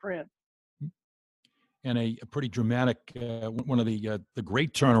dear friend. And a pretty dramatic, one of the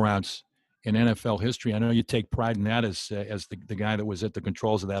great turnarounds in NFL history. I know you take pride in that as the guy that was at the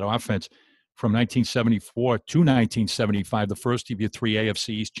controls of that offense from 1974 to 1975, the first of your 3 AFC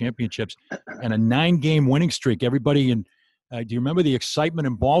East championships, and a 9-game winning streak. Everybody in do you remember the excitement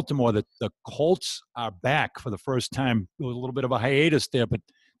in Baltimore that the Colts are back for the first time? There was a little bit of a hiatus there, but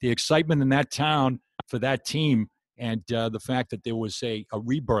the excitement in that town for that team, and the fact that there was a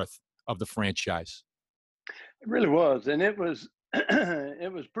rebirth of the franchise. It really was, and it was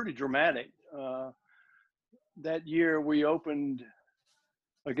it was pretty dramatic. That year we opened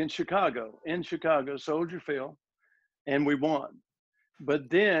against Chicago, in Chicago, Soldier Field, and we won. But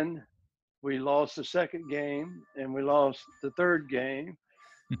then we lost the second game, and we lost the third game,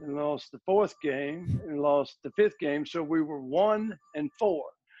 and lost the fourth game, and lost the fifth game. So we were 1-4.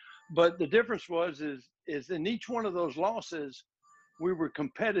 But the difference is in each one of those losses, we were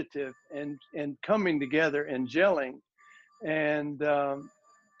competitive and coming together and gelling. And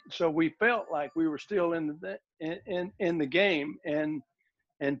so we felt like we were still in the game.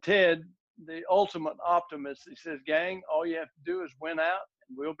 And Ted, the ultimate optimist, he says, "Gang, all you have to do is win out,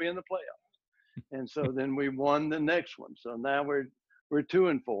 and we'll be in the playoffs." And so then we won the next one. So now we're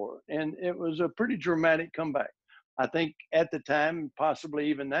 2-4, and it was a pretty dramatic comeback. I think at the time, possibly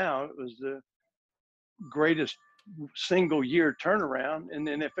even now, it was the greatest single year turnaround in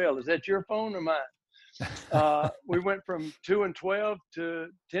the NFL. Is that your phone or mine? We went from 2-12 to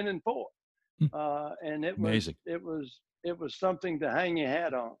 10-4, and it was amazing. It was something to hang your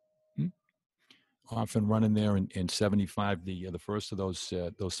hat on. Off and running there in 75, the first of those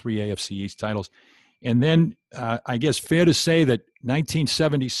 3 AFC East titles. And then I guess fair to say that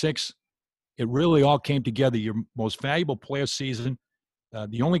 1976, it really all came together. Your most valuable player season,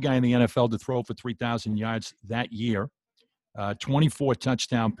 the only guy in the NFL to throw for 3,000 yards that year, 24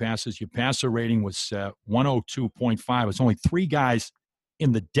 touchdown passes. Your passer rating was 102.5. It was only 3 guys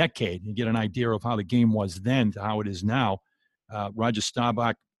in the decade. You get an idea of how the game was then to how it is now. Roger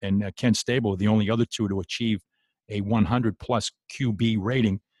Staubach and Ken Stable were the only other 2 to achieve a 100-plus QB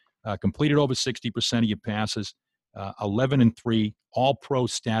rating. Completed over 60% of your passes, 11-3, all-pro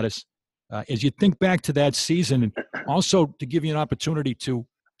status. As you think back to that season, and also to give you an opportunity to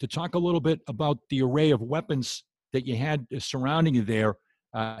talk a little bit about the array of weapons that you had surrounding you there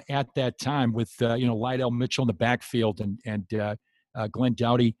at that time with, Lydell Mitchell in the backfield and Glenn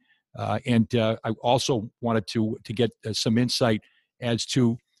Doughty. And I also wanted to get some insight as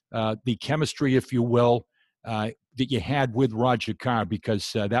to the chemistry, if you will, that you had with Roger Carr,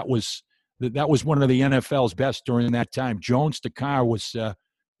 because that was one of the NFL's best during that time. Jones to Carr was,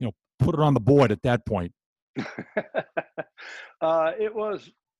 put it on the board at that point? It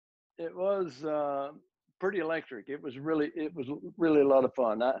was pretty electric. It was really a lot of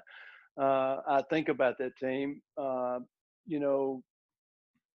fun. I think about that team. You know,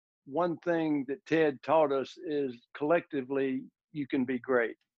 one thing that Ted taught us is collectively you can be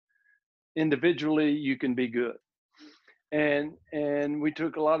great. Individually, you can be good. And we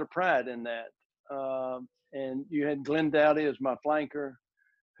took a lot of pride in that. And you had Glenn Doughty as my flanker,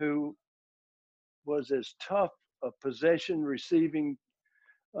 who was as tough a possession receiving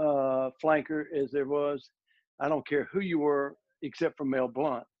flanker as there was. I don't care who you were, except for Mel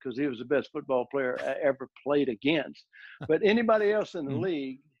Blount, because he was the best football player I ever played against. But anybody else in the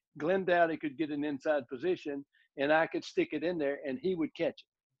league, Glenn Doughty could get an inside position, and I could stick it in there, and he would catch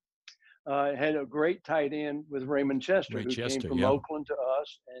it. Had a great tight end with Raymond Chester, who came from Oakland to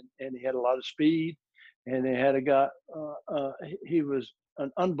us, and he had a lot of speed. And they had a guy, he was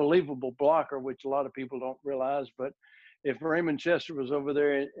an unbelievable blocker, which a lot of people don't realize. But if Raymond Chester was over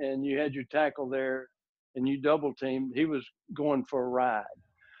there and you had your tackle there and you double teamed, he was going for a ride.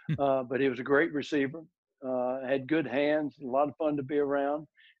 But he was a great receiver, had good hands, a lot of fun to be around.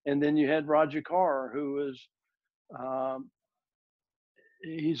 And then you had Roger Carr, who was,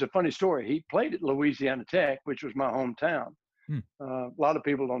 he's a funny story. He played at Louisiana Tech, which was my hometown. A lot of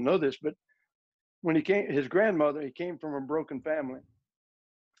people don't know this, but when he came, his grandmother, he came from a broken family.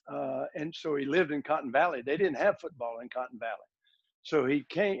 And so he lived in Cotton Valley. They didn't have football in Cotton Valley. So he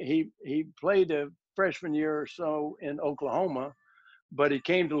played a freshman year or so in Oklahoma, but he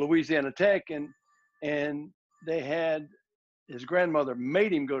came to Louisiana Tech and they had, his grandmother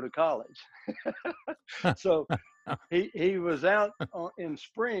made him go to college. So he was out in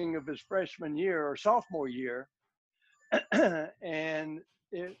spring of his freshman year or sophomore year, and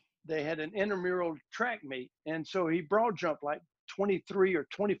they had an intramural track meet. And so he broad jumped like 23 or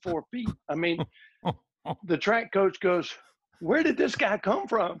 24 feet. I mean, the track coach goes, "Where did this guy come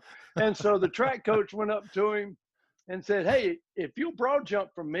from?" And so the track coach went up to him and said, "Hey, if you'll broad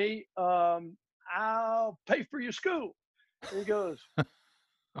jump for me, I'll pay for your school." And he goes,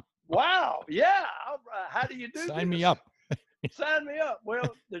 "Wow, yeah, how do you do this? Sign me up." Sign me up.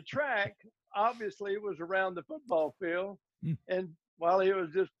 Well, the track obviously was around the football field, and while he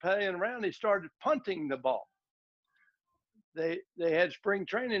was just playing around, he started punting the ball. They had spring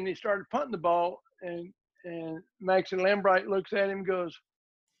training, and he started punting the ball, and Maxon Lambright looks at him and goes,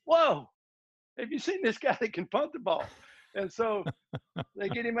 "Whoa, have you seen this guy that can punt the ball?" And so they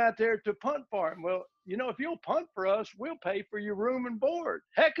get him out there to punt for him. "Well, you know, if you'll punt for us, we'll pay for your room and board."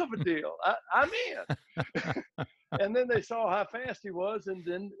 Heck of a deal. I'm in. And then they saw how fast he was, and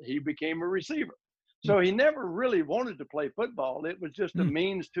then he became a receiver. So he never really wanted to play football. It was just a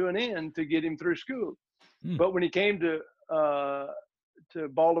means to an end to get him through school. But when he came to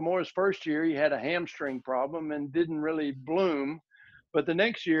Baltimore his first year, he had a hamstring problem and didn't really bloom. But the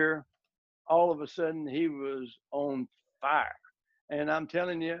next year, all of a sudden, he was on fire. And I'm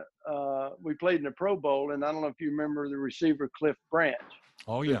telling you, we played in the Pro Bowl, and I don't know if you remember the receiver Cliff Branch.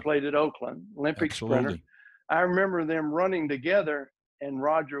 Oh, yeah. Who played at Oakland, Olympic sprinter. I remember them running together, and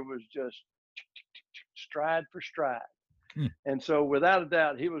Roger was just stride for stride. And so without a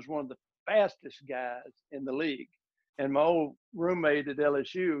doubt, he was one of the fastest guys in the league. And my old roommate at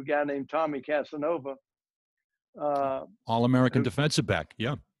LSU, a guy named Tommy Casanova. All-American defensive back,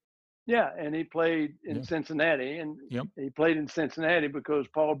 yeah. Yeah, and he played in Cincinnati. And he played in Cincinnati because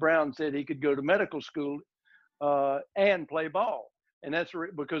Paul Brown said he could go to medical school and play ball. And that's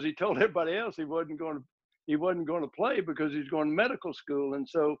because he told everybody else he wasn't going to play because he was going to medical school. And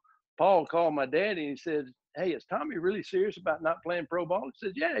so Paul called my daddy and he said, "Hey, is Tommy really serious about not playing pro ball?" He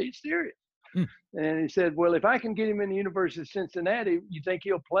said, "Yeah, he's serious." And he said, "Well, if I can get him in the University of Cincinnati, you think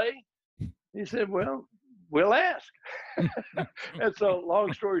he'll play?" He said, "Well, we'll ask." And so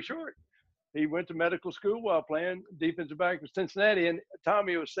long story short, he went to medical school while playing defensive back for Cincinnati. And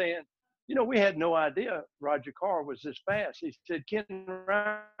Tommy was saying, "You know, we had no idea Roger Carr was this fast." He said, "Ken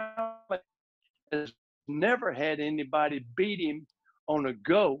Riley has never had anybody beat him on a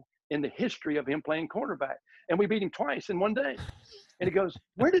go in the history of him playing cornerback. And we beat him twice in one day." And he goes,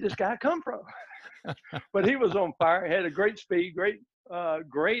 "Where did this guy come from?" But he was on fire, had a great speed, great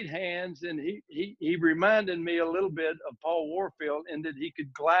hands. And he reminded me a little bit of Paul Warfield in that he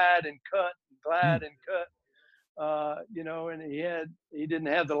could glide and cut, you know, and he didn't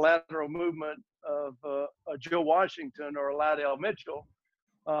have the lateral movement of a Joe Washington or a Lydell Mitchell,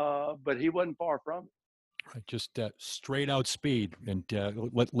 but he wasn't far from it. Right, just straight out speed, and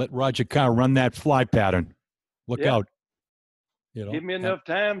let Roger Carr run that fly pattern. Look out. You know, give me enough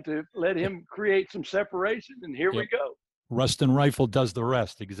time to let him create some separation, and here we go. Ruston Rifle does the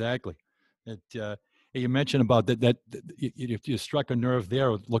rest. Exactly. You mentioned about that you struck a nerve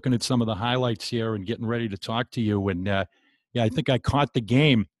there looking at some of the highlights here and getting ready to talk to you. And I think I caught the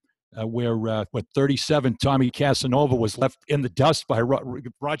game where 37 Tommy Casanova was left in the dust by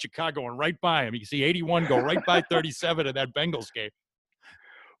Roger Carr going right by him. You can see 81 go right by 37 in that Bengals game.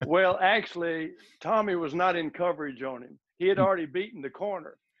 Well, actually, Tommy was not in coverage on him. He had already beaten the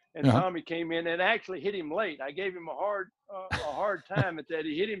corner, and Tommy came in and actually hit him late. I gave him a hard time at that.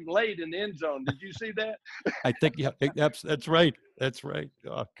 He hit him late in the end zone. Did you see that? I think that's right. That's right.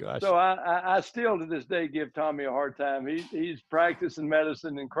 Oh gosh. So I still to this day give Tommy a hard time. He's practicing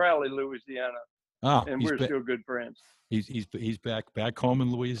medicine in Crowley, Louisiana, and we're still good friends. He's back home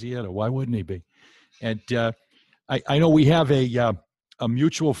in Louisiana. Why wouldn't he be? And I know we have a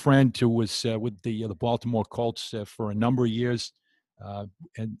mutual friend who was with the Baltimore Colts for a number of years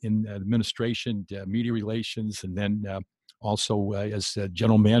in administration, media relations, and then also as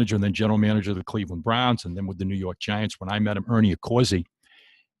general manager, and then general manager of the Cleveland Browns, and then with the New York Giants when I met him, Ernie Accorsi.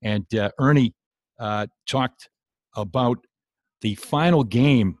 And Ernie talked about the final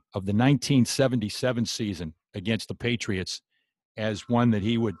game of the 1977 season against the Patriots as one that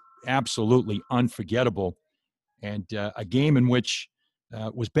he would absolutely unforgettable, and a game in which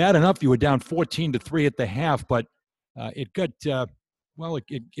was bad enough you were down 14-3 at the half, but it got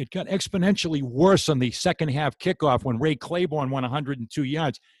it got exponentially worse on the second half kickoff when Ray Claiborne won 102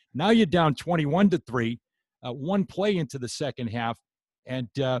 yards. Now you're down 21-3, one play into the second half, and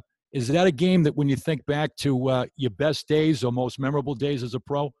is that a game that when you think back to your best days or most memorable days as a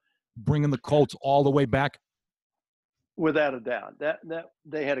pro, bringing the Colts all the way back? Without a doubt, that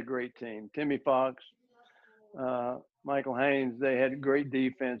they had a great team. Timmy Fox, Michael Haynes, they had a great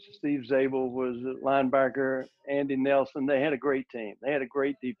defense. Steve Zabel was a linebacker. Andy Nelson, they had a great team. They had a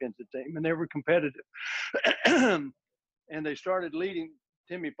great defensive team, and they were competitive. And they started leading.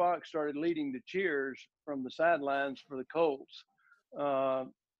 Timmy Fox started leading the cheers from the sidelines for the Colts,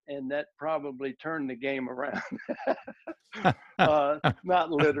 and that probably turned the game around. Not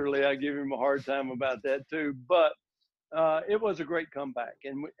literally. I give him a hard time about that too, but it was a great comeback,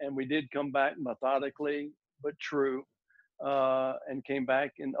 and we did come back methodically but true, and came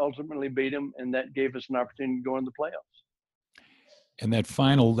back and ultimately beat them, and that gave us an opportunity to go in the playoffs. And that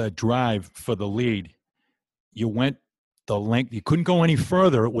final drive for the lead, you went the length. You couldn't go any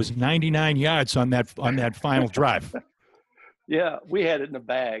further. It was 99 yards on that final drive. Yeah, we had it in the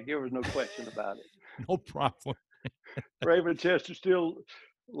bag. There was no question about it. No problem. Raven Chester still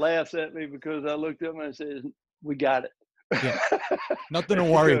laughs at me because I looked up and I said, "We got it." Yeah. Nothing to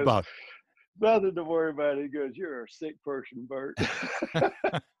worry about. Nothing to worry about. He goes, "You're a sick person, Bert,"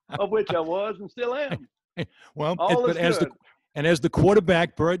 of which I was and still am. Well, as the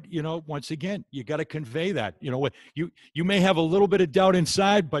quarterback, Bert, once again, you got to convey that. You may have a little bit of doubt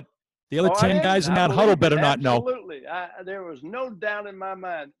inside, but the other 10 guys in that huddle better not know. Absolutely. There was no doubt in my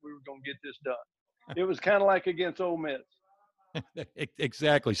mind we were going to get this done. It was kind of like against Ole Miss.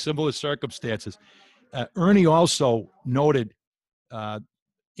 Exactly. Similar circumstances. Ernie also noted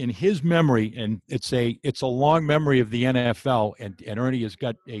in his memory, and it's a long memory of the NFL, and Ernie has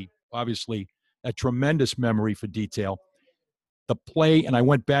got obviously a tremendous memory for detail. The play, and I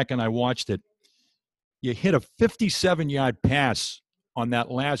went back and I watched it, you hit a 57-yard pass on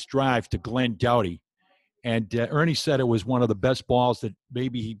that last drive to Glenn Doughty, and Ernie said it was one of the best balls that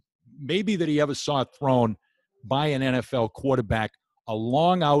maybe that he ever saw thrown by an NFL quarterback, a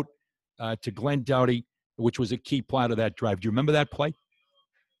long out to Glenn Doughty, which was a key part of that drive. Do you remember that play?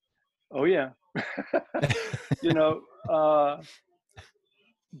 Oh, yeah.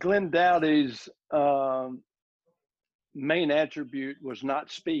 Glenn Doughty's main attribute was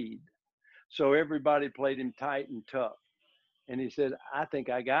not speed. So everybody played him tight and tough. And he said, "I think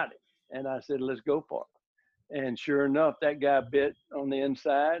I got it." And I said, "Let's go for it." And sure enough, that guy bit on the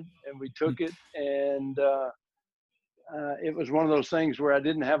inside, and we took it. And it was one of those things where I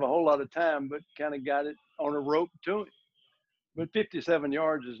didn't have a whole lot of time, but kind of got it on a rope to him. But 57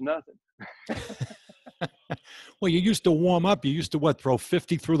 yards is nothing. Well, you used to warm up. You used to throw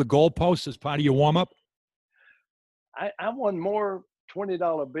 50 through the goalpost as part of your warm up? I won more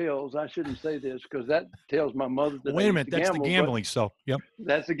 $20 bills. I shouldn't say this because that tells my mother that. Wait a minute, that's the gambling. So, yep.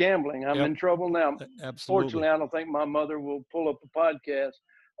 That's the gambling. I'm in trouble now. Absolutely. Fortunately, I don't think my mother will pull up a podcast,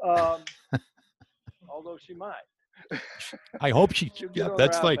 although she might. I hope she. Yeah,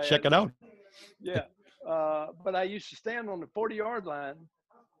 that's right. Check it out. Yeah, but I used to stand on the 40-yard line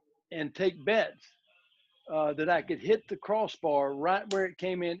and take bets that I could hit the crossbar right where it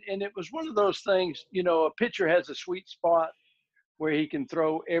came in, and it was one of those things. A pitcher has a sweet spot where he can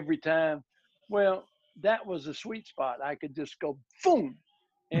throw every time. Well, that was a sweet spot. I could just go boom,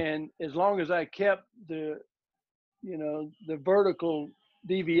 and as long as I kept the vertical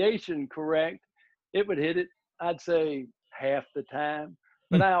deviation correct, it would hit it. I'd say half the time,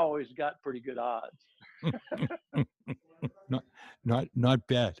 but I always got pretty good odds. Not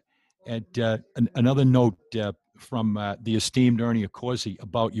bad. And another note from the esteemed Ernie Accorsi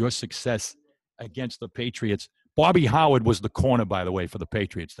about your success against the Patriots. Bobby Howard was the corner, by the way, for the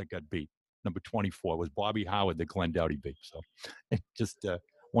Patriots that got beat. Number 24 was Bobby Howard that Glenn Doughty beat. So just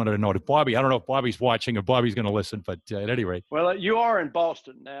wanted to know if Bobby, I don't know if Bobby's watching or Bobby's going to listen, but at any rate. Well, you are in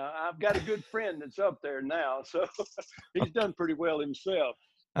Boston now. I've got a good friend that's up there now, so he's done pretty well himself.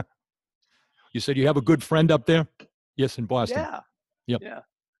 You said you have a good friend up there? Yes, in Boston. Yeah. Yep. Yeah.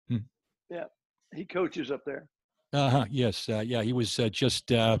 Hmm. Yeah. He coaches up there. Uh-huh. Yes. Yeah, he was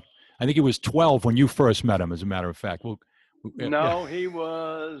just, I think he was 12 when you first met him, as a matter of fact. No, he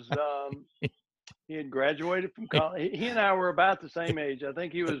was, he had graduated from college. He and I were about the same age. I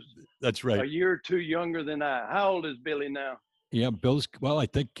think he was That's right. a year or two younger than I. How old is Billy now? Yeah, I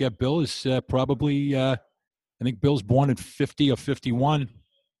think Bill is probably, I think Bill's born at 50 or 51.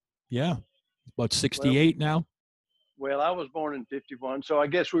 Yeah, about 68 now. Well, I was born in 51, so I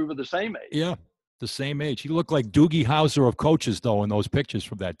guess we were the same age. Yeah, the same age. He looked like Doogie Howser of coaches, though, in those pictures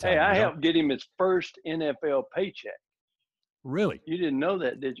from that time. Hey, I helped get him his first NFL paycheck. Really? You didn't know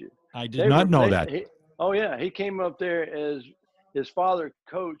that, did you? I did not know that. He came up there as his father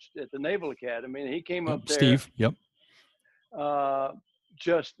coached at the Naval Academy, and he came up there. Steve, yep.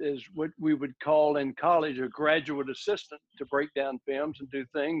 Just as what we would call in college a graduate assistant to break down films and do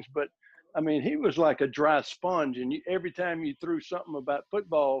things. But, I mean, he was like a dry sponge, and every time you threw something about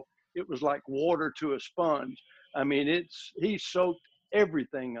football, it was like water to a sponge. I mean, he soaked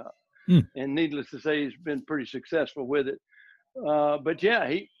everything up. And needless to say, he's been pretty successful with it. But yeah,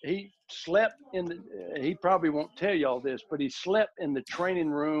 he slept he probably won't tell y'all this, but he slept in the training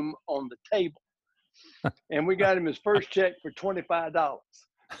room on the table. And we got him his first check for $25.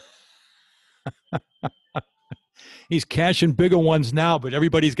 He's cashing bigger ones now, but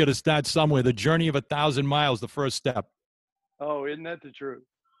everybody's got to start somewhere. The journey of 1,000 miles, the first step. Oh, isn't that the truth?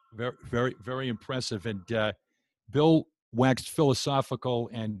 Very, very, very impressive. And Bill waxed philosophical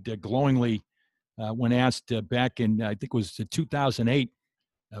and glowingly when asked back in, I think it was 2008,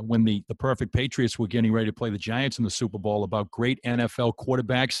 when the Perfect Patriots were getting ready to play the Giants in the Super Bowl, about great NFL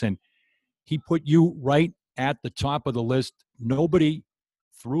quarterbacks. And he put you right at the top of the list. Nobody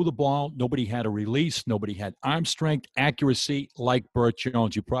threw the ball. Nobody had a release. Nobody had arm strength, accuracy like Burt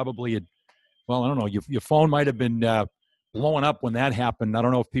Jones. You probably had, well, I don't know, your phone might have been blowing up when that happened. I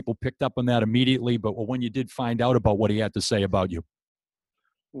don't know if people picked up on that immediately, but when you did find out about what he had to say about you.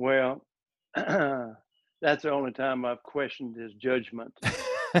 Well, that's the only time I've questioned his judgment.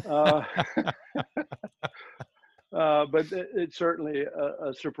 But it's certainly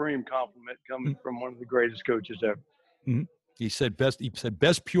a supreme compliment coming from one of the greatest coaches ever. Mm-hmm. He said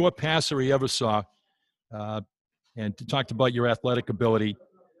best pure passer he ever saw, and talked about your athletic ability,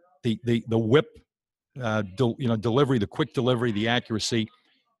 the whip, delivery, the quick delivery, the accuracy,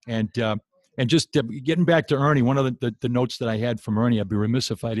 and just getting back to Ernie. One of the notes that I had from Ernie, I'd be remiss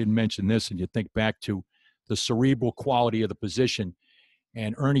if I didn't mention this. And you think back to the cerebral quality of the position,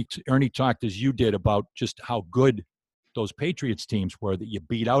 and Ernie talked, as you did, about just how good those Patriots teams were that you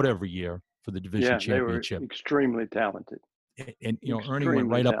beat out every year for the division championship. They were extremely talented. And Ernie went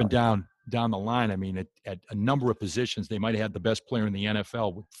right up and down the line. I mean, at a number of positions, they might have had the best player in the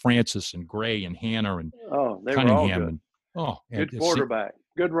NFL with Francis and Gray and Hanna and they Cunningham. Were all good. Good quarterback,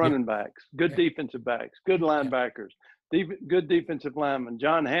 good running backs, good defensive backs, good linebackers, good defensive linemen.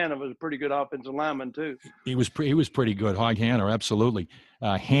 John Hanna was a pretty good offensive lineman too. He was pretty good. Hog Hanna, absolutely.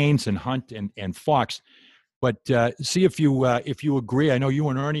 Haynes and Hunt and Fox. But see if you agree. I know you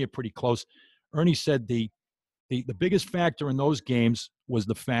and Ernie are pretty close. Ernie said the biggest factor in those games was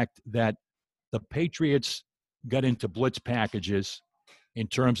the fact that the Patriots got into blitz packages in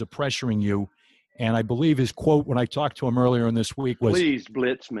terms of pressuring you. And I believe his quote when I talked to him earlier in this week was, "Please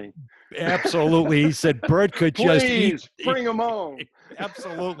blitz me." Absolutely. He said Bird could just bring him on.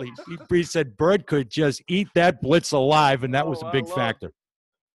 Absolutely. He said Bird could just eat that blitz alive, and that was a big factor.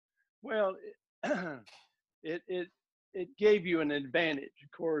 Well, it gave you an advantage.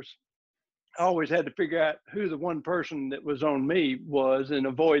 Of course, I always had to figure out who the one person that was on me was and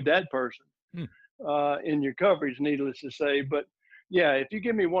avoid that person in your coverage, needless to say. But, yeah, if you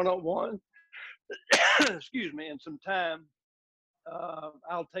give me one-on-one, excuse me, and some time,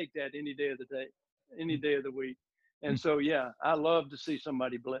 I'll take that any day of the day, any day of the week. And so, yeah, I love to see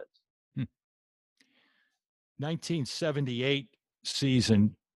somebody blitz. 1978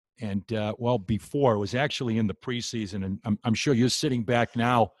 season, And well, before it was actually in the preseason, and I'm sure you're sitting back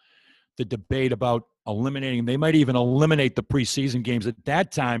now. The debate about eliminating, they might even eliminate the preseason games at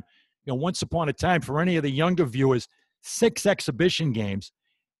that time. Once upon a time, for any of the younger viewers, 6 exhibition games,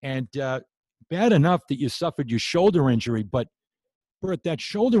 and bad enough that you suffered your shoulder injury, but Bert, that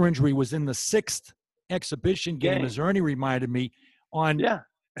shoulder injury was in the 6th exhibition game, as Ernie reminded me, on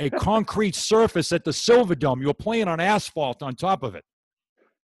a concrete surface at the Silverdome. You were playing on asphalt on top of it.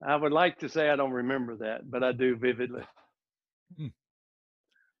 I would like to say I don't remember that, but I do vividly.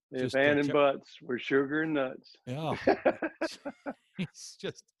 If Ann and Butts were sugar and nuts. Yeah. It's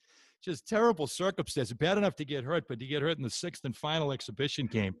just terrible circumstances. Bad enough to get hurt, but to get hurt in the 6th and final exhibition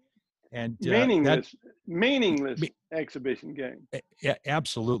game. And meaningless exhibition game. Yeah,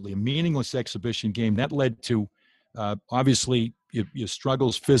 absolutely. A meaningless exhibition game. That led to, obviously, your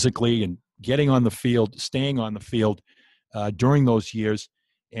struggles physically and getting on the field, staying on the field during those years.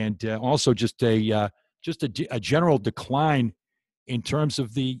 And also just a general decline in terms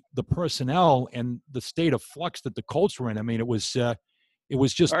of the personnel and the state of flux that the Colts were in. I mean, it was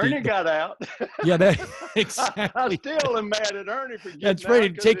just Ernie got out. Yeah, that exactly. I still am mad at Ernie for getting That's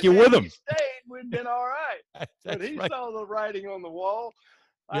right. out, To take you with him. If he stayed, we'd been all right. But he saw the writing on the wall.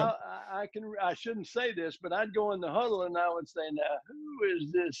 Yep. I shouldn't say this, but I'd go in the huddle and I would say, "Now, who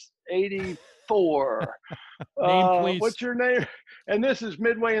is this 84? Name, please. What's your name?" And this is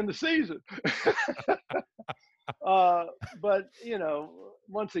midway in the season. But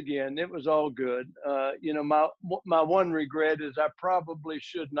once again, it was all good. My one regret is I probably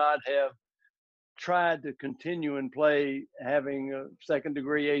should not have tried to continue and play having a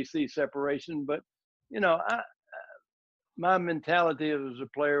 2nd-degree AC separation. But my mentality as a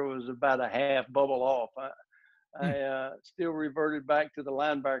player was about a half bubble off. I still reverted back to the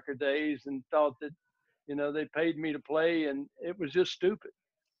linebacker days and thought that they paid me to play, and it was just stupid.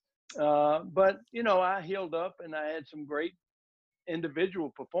 But I healed up and I had some great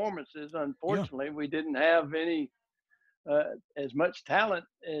individual performances. Unfortunately, we didn't have any as much talent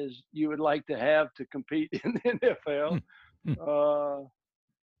as you would like to have to compete in the NFL.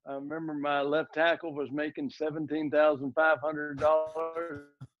 I remember my left tackle was making $17,500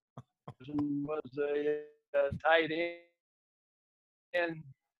 and was a tight end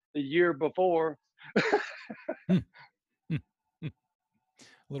the year before. A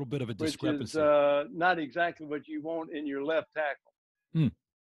little bit of a discrepancy. Which is not exactly what you want in your left tackle.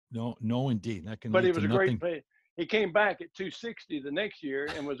 No, indeed. But he was a great player. He came back at 260 the next year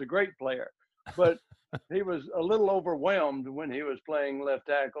and was a great player. But he was a little overwhelmed when he was playing left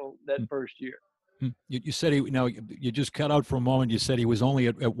tackle that first year. You said you just cut out for a moment. You said he was only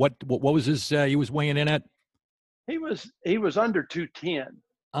at what was his, he was weighing in at? He was under 210.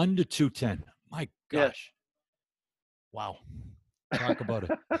 Under 210. My gosh. Yes. Wow. Talk about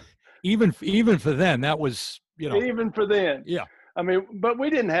it. Even for then, that was, Even for then. Yeah. I mean, but we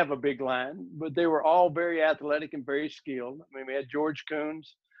didn't have a big line, but they were all very athletic and very skilled. I mean, we had George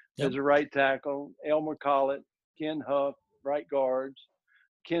Coons as a right tackle, Elmer Collett, Ken Huff, right guards,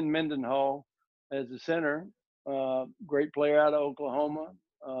 Ken Mendenhall as the center, great player out of Oklahoma,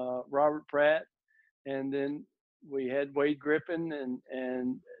 Robert Pratt, and then we had Wade Griffin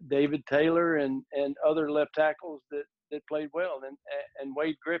and David Taylor and other left tackles that played well. And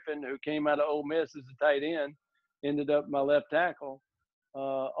Wade Griffin, who came out of Ole Miss as a tight end, ended up my left tackle,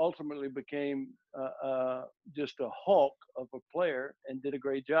 ultimately became just a hulk of a player and did a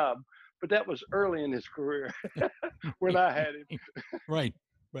great job. But that was early in his career when I had him. Right.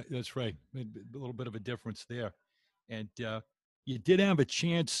 That's right. A little bit of a difference there. And you did have a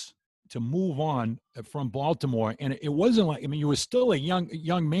chance to move on from Baltimore. And it wasn't like, you were still a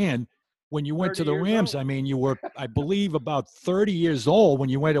young man when you went to the Rams. Old. I mean, you were, I believe, about 30 years old when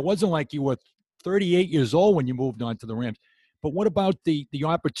you went. It wasn't like you were 38 years old when you moved on to the Rams. But what about the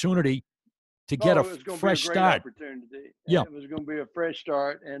opportunity to get a fresh start? Opportunity. Yeah. It was going to be a fresh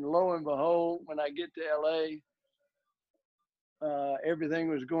start. And lo and behold, when I get to L.A., everything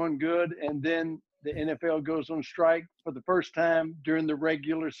was going good. And then the NFL goes on strike for the first time during the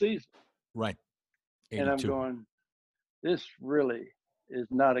regular season. Right. 82. And I'm going, this really is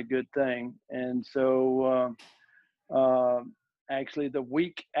not a good thing. And so actually the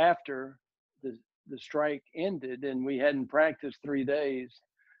week after the strike ended and we hadn't practiced 3 days,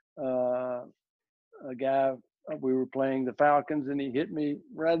 a guy, we were playing the Falcons and he hit me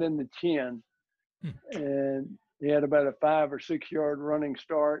right in the chin. And he had about a 5 or 6 yard running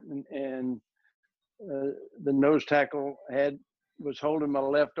start and the nose tackle was holding my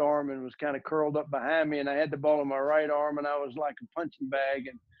left arm and was kind of curled up behind me, and I had the ball in my right arm and I was like a punching bag.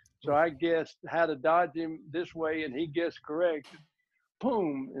 And so I guessed how to dodge him this way and he guessed correct.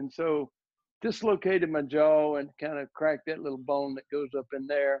 boom. And so dislocated my jaw and kind of cracked that little bone that goes up in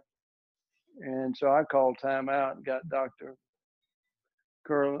there. And so I called timeout and got Dr.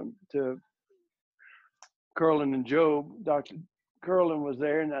 Curlin and Job. Dr. Curlin was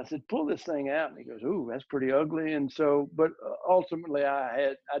there, and I said, pull this thing out. And he goes, ooh, that's pretty ugly. And so, but ultimately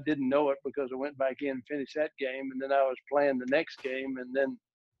I didn't know it because I went back in and finished that game. And then I was playing the next game. And then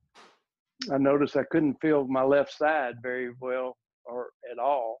I noticed I couldn't feel my left side very well or at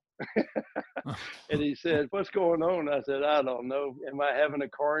all. And he said, what's going on? I said, I don't know. Am I having a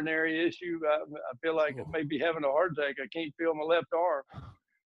coronary issue? I feel like I may be having a heart attack. I can't feel my left arm.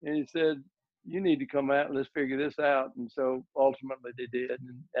 And he said, you need to come out and let's figure this out. And so ultimately they did.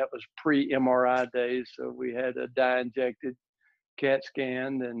 And that was pre-MRI days. So we had a dye-injected CAT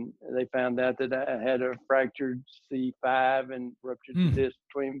scan, and they found out that I had a fractured C5 and ruptured the disc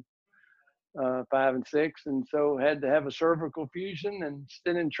between 5 and 6. And so had to have a cervical fusion and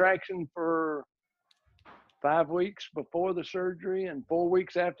sit in traction for 5 weeks before the surgery and 4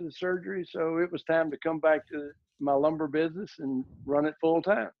 weeks after the surgery. So it was time to come back to my lumber business and run it full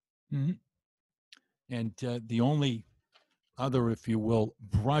time. Mm-hmm. And the only other, if you will,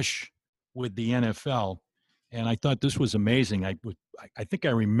 brush with the NFL, and I thought this was amazing. I think I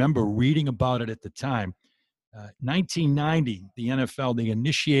remember reading about it at the time. 1990, the NFL, they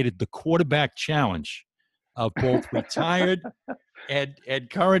initiated the quarterback challenge of both retired and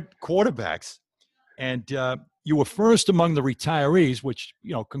current quarterbacks. And you were first among the retirees, which,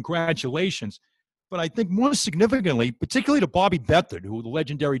 congratulations. But I think more significantly, particularly to Bobby Beathard, who the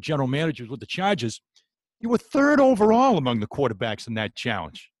legendary general manager with the Chargers, you were third overall among the quarterbacks in that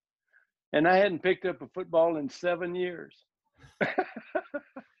challenge. And I hadn't picked up a football in 7 years.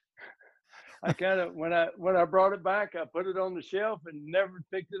 I kind of, when I brought it back, I put it on the shelf and never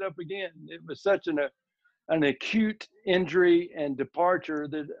picked it up again. It was such an acute injury and departure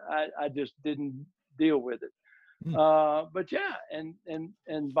that I just didn't deal with it. But yeah,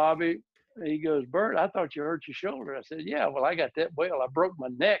 and Bobby, he goes, Bert, I thought you hurt your shoulder. I said, yeah, well, I got that. Well, I broke my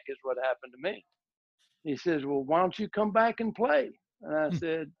neck is what happened to me. He says, well, why don't you come back and play? And I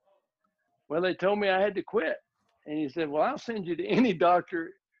said, well, they told me I had to quit. And he said, well, I'll send you to any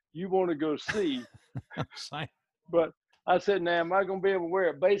doctor you want to go see. But I said, now, am I going to be able to wear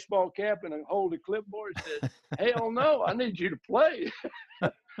a baseball cap and hold a clipboard? He said, hell no, I need you to play.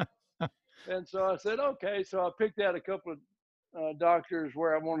 And so I said, okay. So I picked out a couple of doctors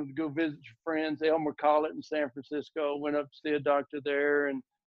where I wanted to go visit friends. Elmer Collett in San Francisco, went up to see a doctor there. And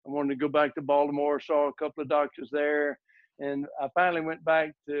I wanted to go back to Baltimore, saw a couple of doctors there. And I finally went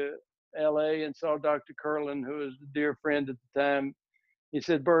back to LA and saw Dr. Curlin, who was a dear friend at the time. He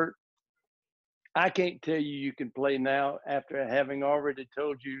said, Bert, I can't tell you can play now after having already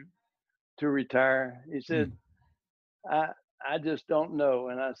told you to retire. He said, I just don't know.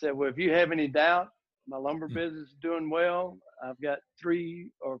 And I said, well, if you have any doubt, my lumber business is doing well. I've got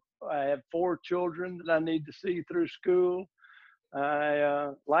I have 4 children that I need to see through school.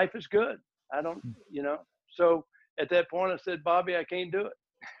 Life is good. I don't, so at that point I said, Bobby, I can't do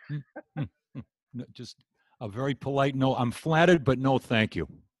it. Just a very polite no. I'm flattered, but no, thank you.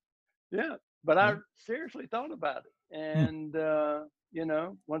 Yeah. But I seriously thought about it. And,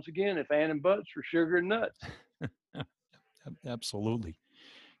 once again, if Ann and Butts were sugar and nuts. Absolutely.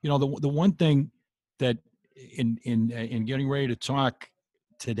 The one thing that in getting ready to talk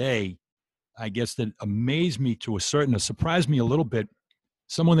today, I guess that amazed me surprised me a little bit,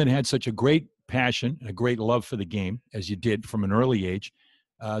 someone that had such a great passion, a great love for the game, as you did from an early age,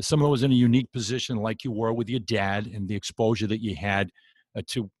 someone who was in a unique position like you were with your dad and the exposure that you had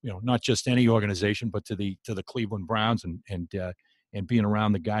to, not just any organization, but to the Cleveland Browns and being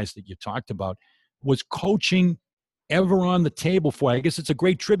around the guys that you talked about. Was coaching ever on the table for you? I guess it's a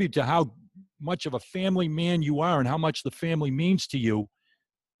great tribute to how much of a family man you are and how much the family means to you.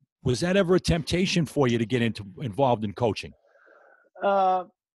 Was that ever a temptation for you to get involved in coaching?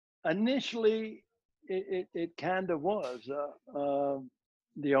 Initially, it kind of was.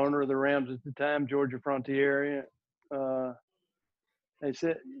 The owner of the Rams at the time, Georgia Frontiere, they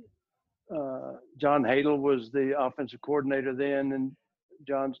said John Hadel was the offensive coordinator then, and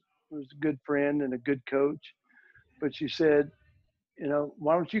John was a good friend and a good coach. But she said,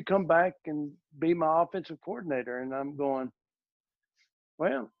 why don't you come back and be my offensive coordinator? And I'm going,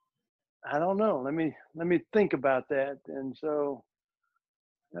 well, I don't know. Let me think about that. And so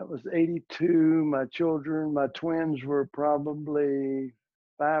that was 82. My twins were probably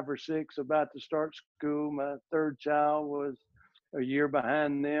 5 or 6, about to start school. My third child was a year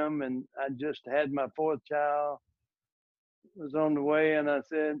behind them, and I just had my 4th child was on the way. And I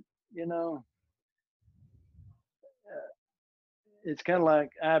said, it's kind of like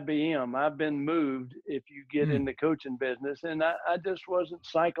IBM. I've been moved if you get in the coaching business, and I just wasn't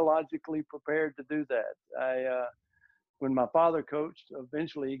psychologically prepared to do that. When my father coached,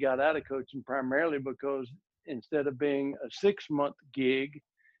 eventually he got out of coaching primarily because instead of being a 6-month gig,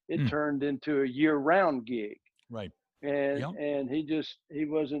 it turned into a year-round gig. Right. And he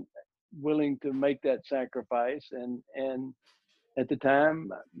wasn't willing to make that sacrifice. And at the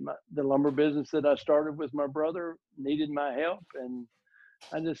time, the lumber business that I started with my brother needed my help. And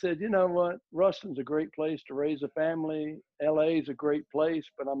I just said, you know what, Ruston's a great place to raise a family. LA is a great place,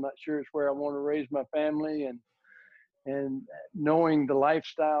 but I'm not sure it's where I want to raise my family. And knowing the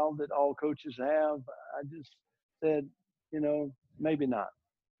lifestyle that all coaches have, I just said, maybe not.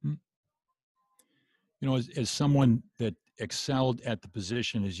 As someone that excelled at the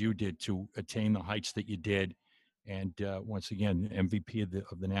position as you did to attain the heights that you did, and once again, MVP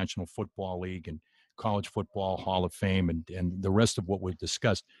of the National Football League and College Football Hall of Fame and the rest of what we've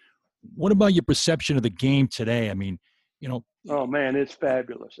discussed, what about your perception of the game today? I mean, oh man, it's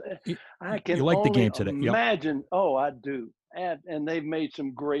fabulous. I can you like only the game today. Imagine. Yep. Oh, I do. And they've made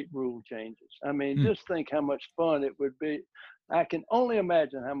some great rule changes. I mean, just think how much fun it would be. I can only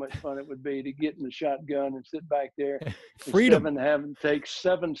imagine how much fun it would be to get in the shotgun and sit back there Freedom. and having to take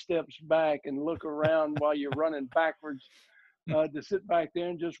 7 steps back and look around while you're running backwards, to sit back there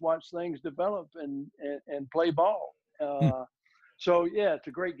and just watch things develop and play ball. So yeah, it's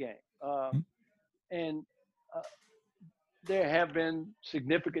a great game. And there have been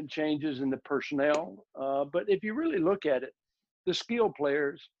significant changes in the personnel, but if you really look at it, the skill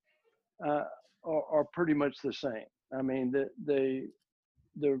players are pretty much the same. I mean, the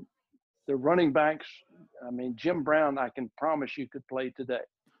running backs. I mean, Jim Brown, I can promise you could play today.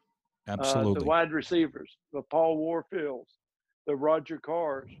 Absolutely. The wide receivers, the Paul Warfields, the Roger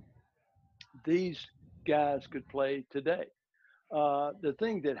Carrs, these guys could play today. The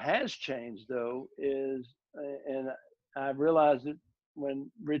thing that has changed, though, is, and I realized it when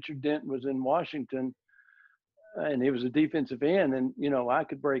Richard Dent was in Washington, and he was a defensive end, and I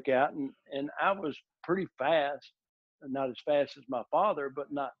could break out, and I was pretty fast, not as fast as my father,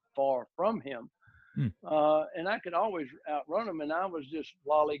 but not far from him. And I could always outrun him, and I was just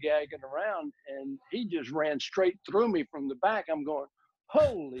lollygagging around, and he just ran straight through me from the back. I'm going,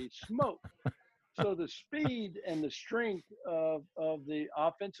 holy smoke. So the speed and the strength of the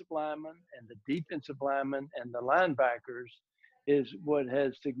offensive linemen and the defensive linemen and the linebackers is what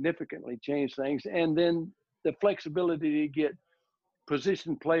has significantly changed things. And then the flexibility to get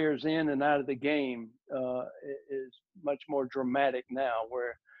position players in and out of the game is much more dramatic now,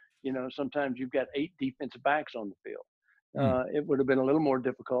 where sometimes you've got 8 defensive backs on the field. It would have been a little more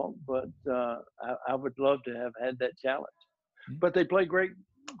difficult, but I would love to have had that challenge. But they play great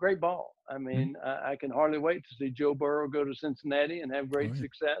ball. I mean, I can hardly wait to see Joe Burrow go to Cincinnati and have great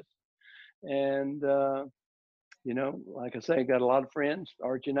success. And like I say, I got a lot of friends.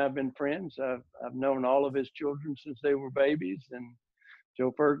 Archie and I have been friends. I've known all of his children since they were babies, and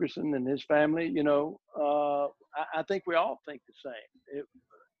Joe Ferguson and his family. I think we all think the same.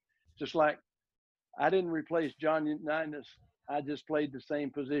 Just like I didn't replace John Unitas, I just played the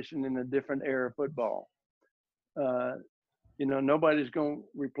same position in a different era of football. Nobody's going to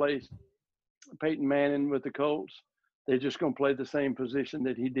replace Peyton Manning with the Colts. They're just going to play the same position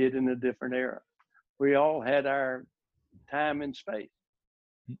that he did in a different era. We all had our time and space.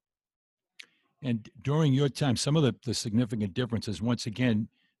 And during your time, some of the significant differences, once again,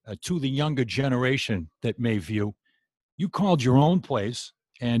 to the younger generation that may view, you called your own plays.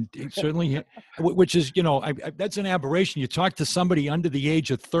 And certainly, which is, that's an aberration. You talk to somebody under the age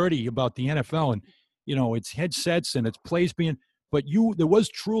of 30 about the NFL, and, it's headsets and it's plays being, but there was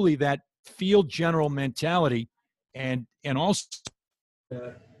truly that field general mentality, and also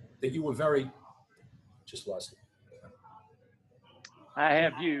that you were very, just lost it. I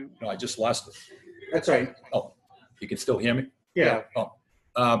have you. No, I just lost it. That's right. Oh, you can still hear me? Yeah.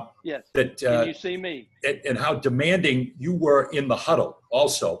 Oh. Yes. That, can you see me? And how demanding you were in the huddle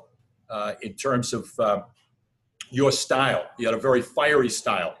also, in terms of your style. You had a very fiery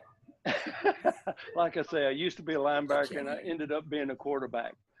style. Like I say, I used to be a linebacker, and I ended up being a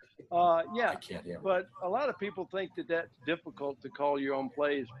quarterback. Yeah, I can't hear. But a lot of people think that that's difficult to call your own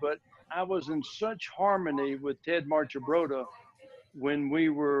plays. But I was in such harmony with Ted Marchibroda when we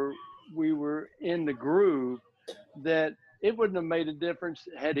were in the groove that it wouldn't have made a difference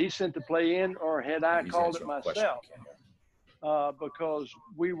had he sent the play in or had I called it myself, because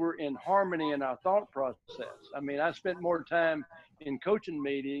we were in harmony in our thought process. I mean, I spent more time in coaching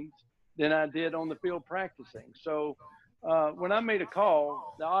meetings than I did on the field practicing. So when I made a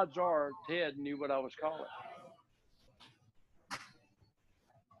call, the odds are Ted knew what I was calling.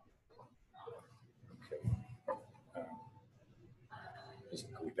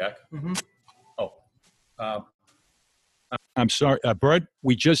 back? Mhm. Oh, I'm sorry, Bert.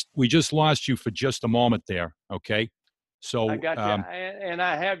 We just lost you for just a moment there. Okay, so I got you. And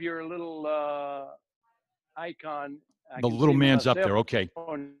I have your little icon. I the can little see man's up myself there. Okay,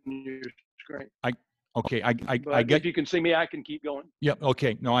 on your screen. okay, I But get. if you can see me, I can keep going. Yeah.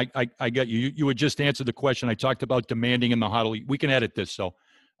 Okay. No, I get you. You had just answered the question. I talked about demanding in the huddle. We can edit this, so,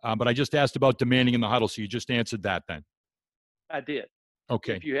 but I just asked about demanding in the huddle, so you just answered that then. I did.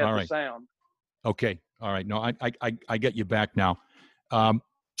 Okay. If you have All the right. sound. Okay. All right. No, I get you back now.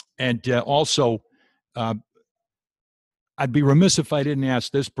 And also, I'd be remiss if I didn't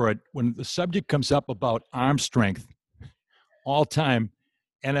ask this, Bert. When the subject comes up about arm strength, all-time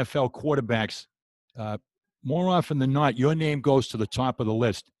NFL quarterbacks, uh, more often than not, your name goes to the top of the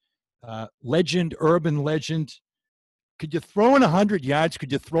list. Legend, urban legend. Could you throw in 100 yards?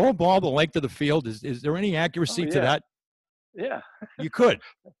 Could you throw a ball the length of the field? Is there any accuracy to that? Yeah. You could.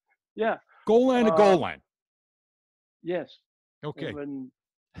 Yeah. Goal line to goal line. Yes. Okay.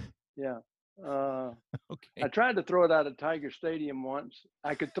 Yeah. Okay. I tried to throw it out of Tiger Stadium once.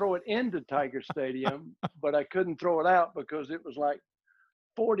 I could throw it into Tiger Stadium, but I couldn't throw it out because it was like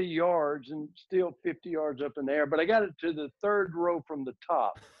 40 yards and still 50 yards up in the air. But I got it to the third row from the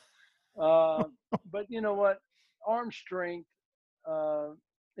top. But you know what? Arm strength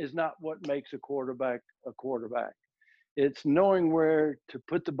is not what makes a quarterback a quarterback. It's knowing where to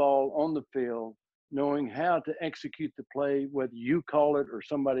put the ball on the field, knowing how to execute the play, whether you call it or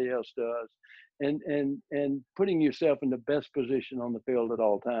somebody else does, and putting yourself in the best position on the field at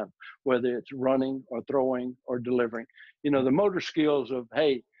all times, whether it's running or throwing or delivering. You know, the motor skills of,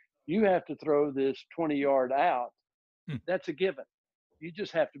 hey, you have to throw this 20-yard out. That's a given. You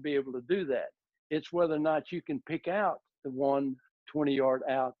just have to be able to do that. It's whether or not you can pick out the 20-yard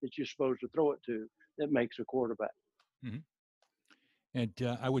out that you're supposed to throw it to that makes a quarterback. Mm-hmm.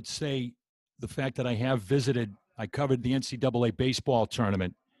 And I would say the fact that I have visited, I covered the NCAA baseball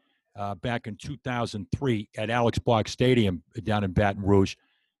tournament back in 2003 at Alex Box Stadium down in Baton Rouge.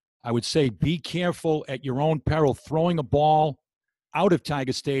 I would say be careful at your own peril throwing a ball out of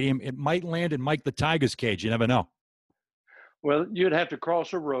Tiger Stadium. It might land in Mike the Tiger's cage. You never know. Well, you'd have to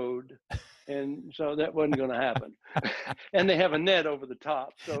cross a road, and so that wasn't going to happen. And they have a net over the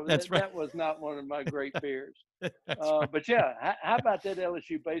top, so that was not one of my great fears. Right. But yeah, how about that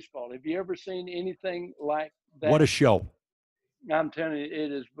LSU baseball? Have you ever seen anything like that? What a show! I'm telling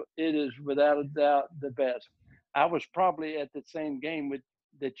you, it is without a doubt the best. I was probably at the same game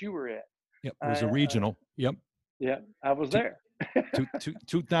that you were at. Yep, it was a regional. Yep. Yeah, I was there.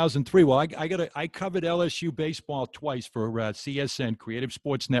 2003. Well, I covered LSU baseball twice for CSN, Creative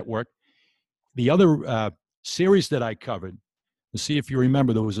Sports Network. The other series that I covered, to see if you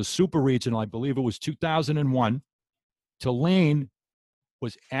remember, there was a super regional. I believe it was 2001. Tulane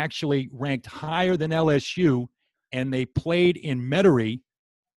was actually ranked higher than LSU, and they played in Metairie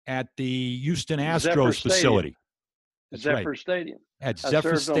at the Houston Astros facility. That's Zephyr right. Stadium. At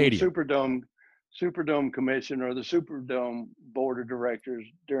Zephyr Stadium. On the Superdome Commission or the Superdome Board of Directors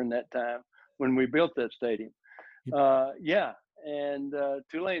during that time when we built that stadium. And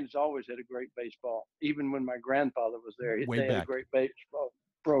Tulane's always had a great baseball. Even when my grandfather was there, they had a great baseball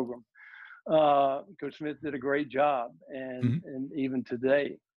program. Coach Smith did a great job, and even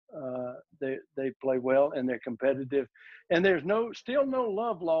today, they play well and they're competitive. And there's still no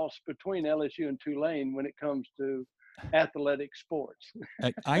love lost between LSU and Tulane when it comes to athletic sports.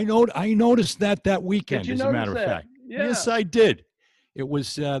 I noticed that weekend, as a matter of fact. Yeah. Yes, I did. It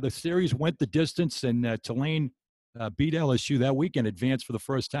was the series went the distance, and Tulane beat LSU that weekend, advanced for the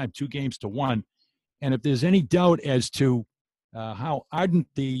first time, 2-1. And if there's any doubt as to how ardent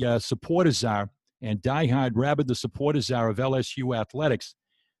the supporters are and diehard rabid the supporters are of LSU athletics,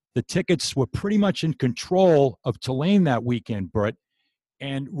 the tickets were pretty much in control of Tulane that weekend, Bert.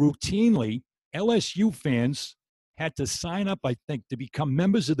 And routinely, LSU fans had to sign up, I think, to become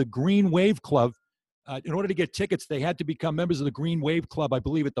members of the Green Wave Club. In order to get tickets, they had to become members of the Green Wave Club, I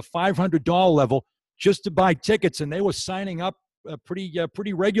believe, at the $500 level just to buy tickets, and they were signing up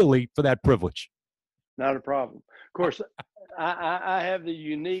pretty regularly for that privilege. Not a problem. Of course, I have the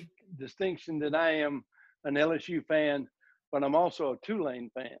unique distinction that I am an LSU fan, but I'm also a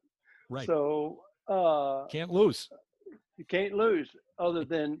Tulane fan. Right. So can't lose. You can't lose. Other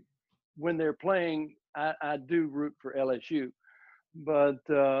than when they're playing, I do root for LSU. But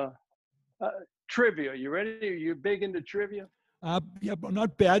trivia, you ready? Are you big into trivia? Yeah, but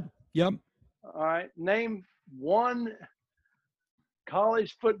not bad. Yep. All right. Name one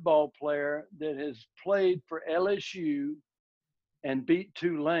college football player that has played for LSU and beat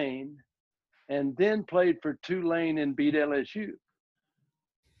Tulane, and then played for Tulane and beat LSU.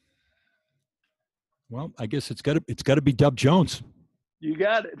 Well, I guess it's got to be Dub Jones. You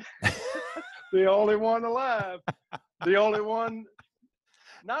got it. The only one alive. The only one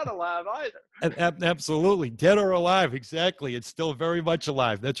not alive either. Absolutely. Dead or alive. Exactly. It's still very much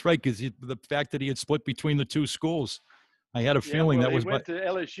alive. That's right. Because the fact that he had split between the two schools, I had a feeling that was. He went to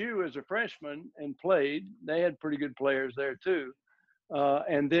LSU as a freshman and played. They had pretty good players there too.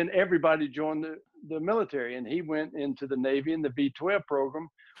 And then everybody joined the military, and he went into the Navy in the V-12 program.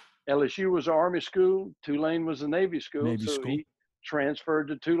 LSU was an Army school. Tulane was a Navy school. He transferred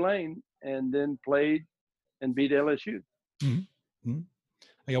to Tulane and then played and beat LSU. Mm-hmm. Mm-hmm.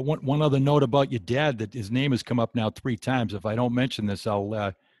 I got one other note about your dad that his name has come up now 3 times. If I don't mention this,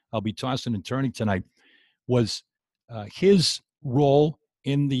 I'll be tossing and turning tonight. Was his role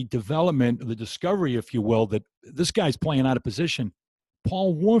in the development, the discovery, if you will, that this guy's playing out of position.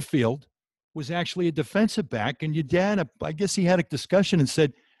 Paul Warfield was actually a defensive back, and your dad, I guess he had a discussion and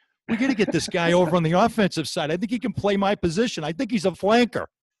said, we got to get this guy over on the offensive side. I think he can play my position. I think he's a flanker.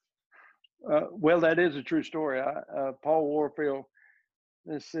 Well, that is a true story. Paul Warfield,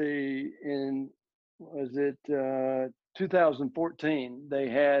 let's see, was it 2014, they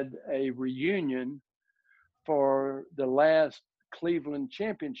had a reunion for the last Cleveland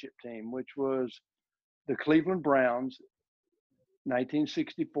championship team, which was the Cleveland Browns,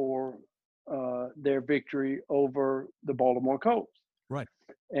 1964, their victory over the Baltimore Colts. Right.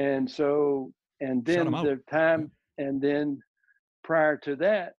 And so, and then and then prior to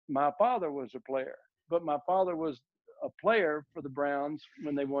that, my father was a player, but my father was a player for the Browns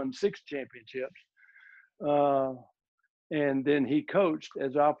when they won 6 championships. And then he coached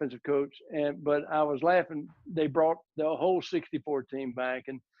as offensive coach. But I was laughing. They brought the whole 64 team back.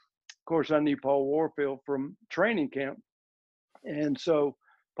 And of course I knew Paul Warfield from training camp. And so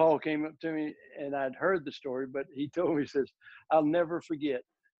Paul came up to me, and I'd heard the story, but he told me, he says, I'll never forget.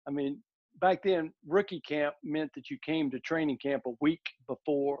 I mean, back then, rookie camp meant that you came to training camp a week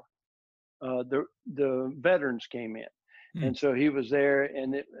before the veterans came in. Mm. And so he was there,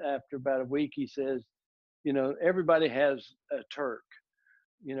 and after about a week, he says, you know, everybody has a Turk.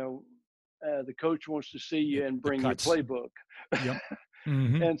 You know, the coach wants to see you and bring your playbook. Yep.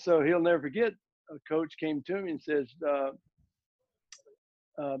 Mm-hmm. And so he'll never forget, a coach came to me and says,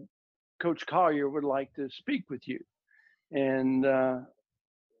 Coach Collier would like to speak with you. And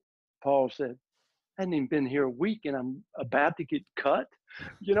Paul said, I hadn't even been here a week and I'm about to get cut,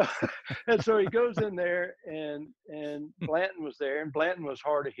 you know. And so he goes in there, and Blanton was there, and Blanton was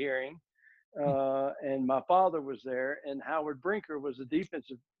hard of hearing. And my father was there, and Howard Brinker was the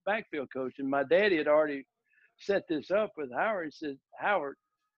defensive backfield coach. And my daddy had already set this up with Howard. He said, Howard,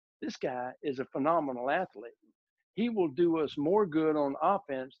 this guy is a phenomenal athlete. He will do us more good on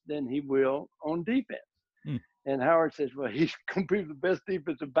offense than he will on defense. Hmm. And Howard says, well, he's going to be the best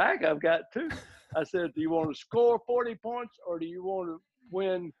defensive back I've got too. I said, do you want to score 40 points, or do you want to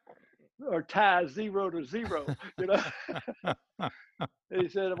win or tie 0-0? You know? He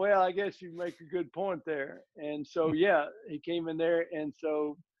said, well, I guess you make a good point there. And so, yeah, he came in there. And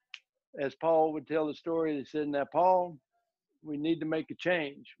so as Paul would tell the story, he said, now, Paul, we need to make a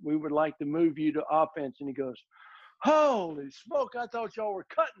change. We would like to move you to offense. And he goes, holy smoke, I thought y'all were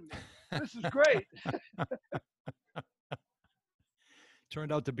cutting me. This is great.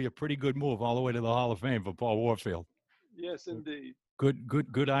 Turned out to be a pretty good move all the way to the Hall of Fame for Paul Warfield. Yes, indeed.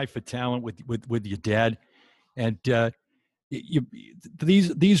 Good eye for talent with your dad. And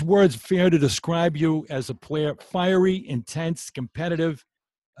these words fair to describe you as a player: fiery, intense, competitive,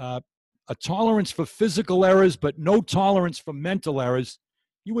 a tolerance for physical errors, but no tolerance for mental errors.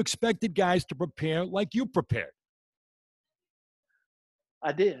 You expected guys to prepare like you prepared.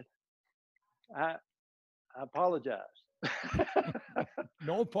 I did. I apologize.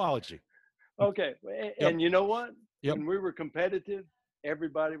 No apology. Okay. And you know what? Yep. When we were competitive,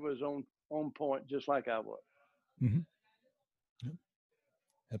 everybody was on point, just like I was. Mm-hmm.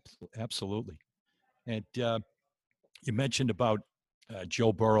 Yep. Absolutely. And you mentioned about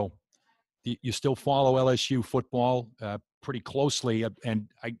Joe Burrow. You still follow LSU football pretty closely. And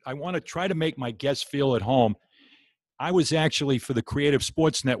I want to try to make my guests feel at home. I was actually, for the Creative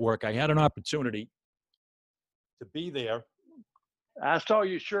Sports Network, I had an opportunity to be there. I saw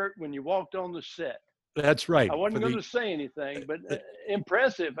your shirt when you walked on the set. That's right. I wasn't going to say anything, but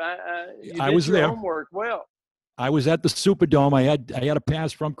impressive. You did was your there. Homework well. I was at the Superdome. I had a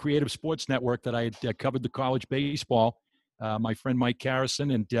pass from Creative Sports Network that I had covered the college baseball. My friend Mike Harrison,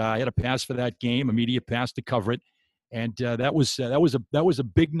 and I had a pass for that game, a media pass to cover it, and that was a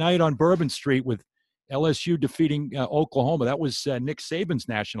big night on Bourbon Street with LSU defeating Oklahoma. That was Nick Saban's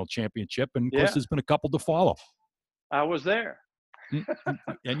national championship, and of course, there's been a couple to follow. I was there.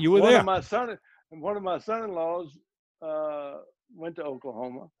 And you were there. And one of my son-in-laws went to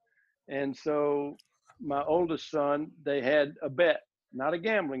Oklahoma, and so my oldest son, they had a bet, not a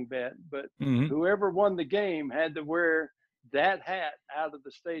gambling bet, but Hmm. whoever won the game had to wear that hat out of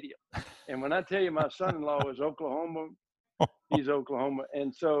the stadium. And when I tell you my son-in-law is Oklahoma, he's Oklahoma.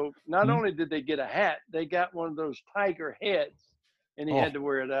 And so not Mhm. only did they get a hat, they got one of those tiger heads, and he had Oh, to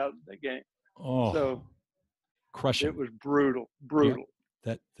wear it out the game. So oh, it crushing. was brutal, Yep. brutal.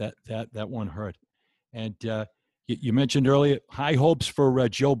 That one hurt. And you mentioned earlier high hopes for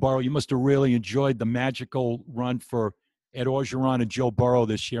Joe Burrow. You must have really enjoyed the magical run for Ed Orgeron and Joe Burrow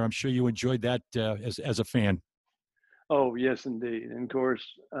this year. I'm sure you enjoyed that as a fan. Oh, yes, indeed. And of course,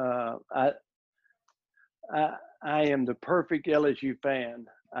 I, I am the perfect LSU fan.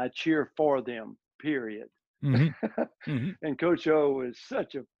 I cheer for them, period. Hmm. Hmm. And Coach O is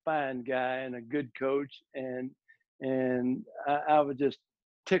such a fine guy and a good coach, and I was just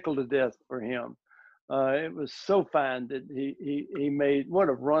tickled to death for him. It was so fine that he made what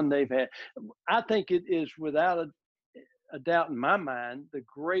a run they've had. I think it is without a doubt in my mind the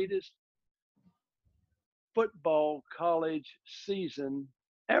greatest football college season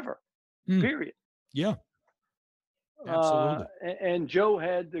ever. Mm. Period. Yeah, absolutely. And Joe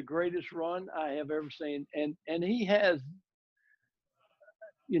had the greatest run I have ever seen, and he has,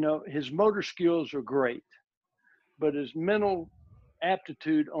 his motor skills are great, but his mental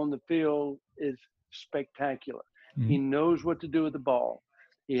aptitude on the field is spectacular. He Mhm. knows what to do with the ball.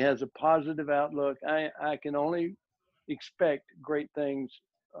 He has a positive outlook. I can only expect great things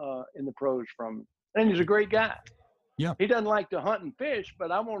in the pros from him, and he's a great guy. Yeah. He doesn't like to hunt and fish,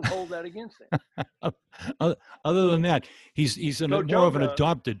 but I won't hold that against him. Other than that, he's Coach more O of an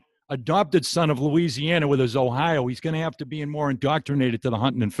does. adopted son of Louisiana with his Ohio. He's going to have to be more indoctrinated to the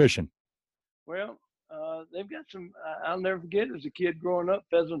hunting and fishing. Well, they've got some. I'll never forget as a kid growing up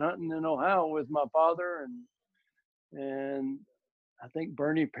pheasant hunting in Ohio with my father, and I think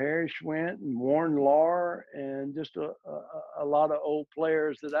Bernie Parrish went and Warren Lahr and just a lot of old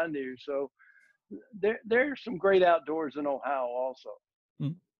players that I knew. So there's some great outdoors in Ohio also.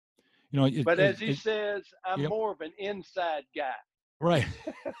 Mm. You know, But as he says, I'm yep, more of an inside guy. right.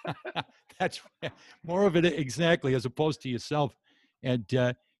 That's more of it exactly as opposed to yourself. And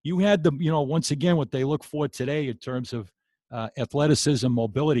you had once again, what they look for today in terms of athleticism,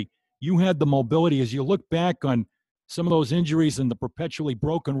 mobility. You had the mobility as you look back on some of those injuries and the perpetually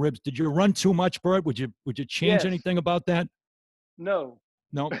broken ribs. Did you run too much, Bert? Would you change Yes. anything about that? No.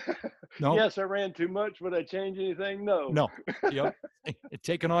 No. No. Yes, I ran too much. Would I change anything? No. No. Yep.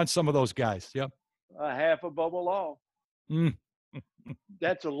 Taking on some of those guys. Yep. A half a bubble off. Mm.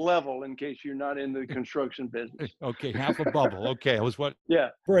 That's a level in case you're not in the construction business. Okay, half a bubble. Okay, it was what?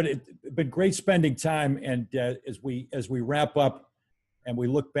 Yeah. Bert, it's been great spending time, and as we wrap up and we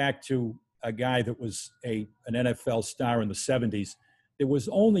look back to a guy that was an NFL star in the '70s, there was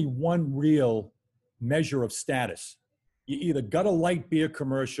only one real measure of status. You either got a light beer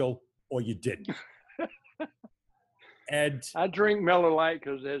commercial or you didn't. And I drink Miller Lite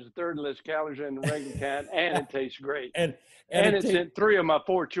because it has a third less calories than the regular kind, and it tastes great. And it sent 3 of my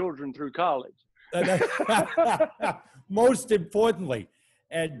 4 children through college. Most importantly,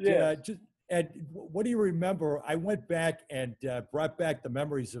 and yes. And what do you remember? I went back and brought back the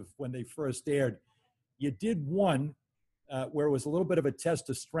memories of when they first aired. You did one where it was a little bit of a test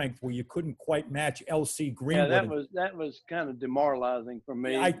of strength, where you couldn't quite match L.C. Greenwood. Yeah, that was kind of demoralizing for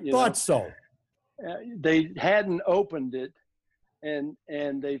me. I thought so. They hadn't opened it, and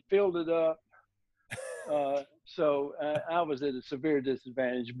they filled it up. So I was at a severe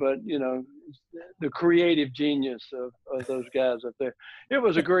disadvantage, but the creative genius of those guys up there. It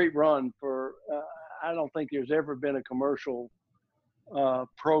was a great run for. I don't think there's ever been a commercial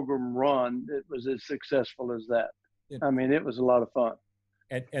program run that was as successful as that. I mean, it was a lot of fun.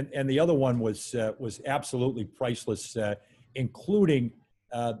 And the other one was absolutely priceless, including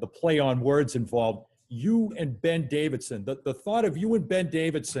the play on words involved. You and Ben Davidson. The thought of you and Ben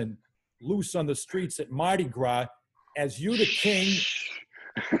Davidson loose on the streets at Mardi Gras as you the king.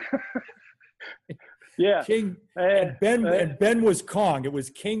 Yeah. King and Ben was Kong. It was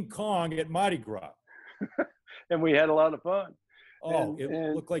King Kong at Mardi Gras. And we had a lot of fun. Oh, it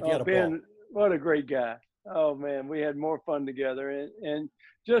looked like you had a ball. What a great guy. Oh man, we had more fun together, and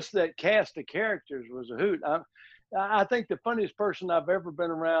just that cast of characters was a hoot. I think the funniest person I've ever been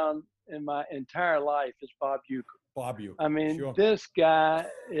around in my entire life is Bob Uecker. Bob Uecker. I mean, sure. This guy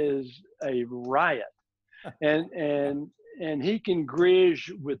is a riot, and he can grizz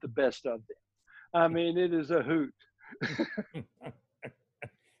with the best of them. I mean, it is a hoot.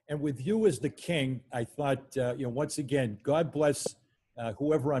 And with you as the king, I thought, once again, God bless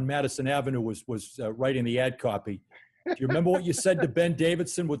whoever on Madison Avenue was writing the ad copy. Do you remember what you said to Ben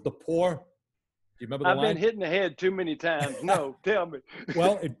Davidson with the poor? Do you remember the line? I've been hitting the head too many times. No, tell me.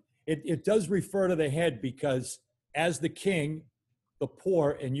 Well, it does refer to the head because as the king, the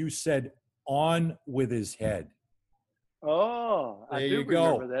poor, and you said on with his head. Oh, I do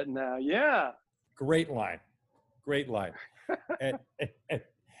remember that now. Yeah. Great line. Great line.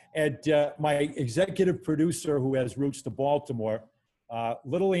 and my executive producer who has roots to Baltimore,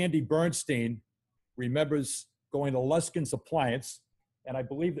 little Andy Bernstein, remembers going to Luskin's Appliance. And I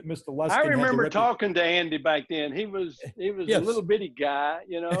believe that Mr. Luskin. I remember talking to Andy back then. He was yes. a little bitty guy,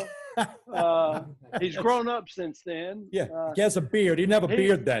 you know. He's grown up since then. Yeah, he has a beard. He didn't have a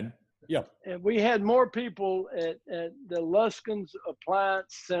beard then. Yeah. And we had more people at the Luskin's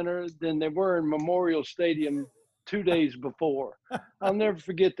Appliance Center than there were in Memorial Stadium 2 days before. I'll never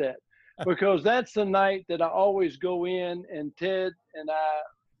forget that, because that's the night that I always go in, and Ted and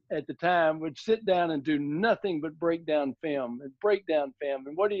I at the time would sit down and do nothing but break down film.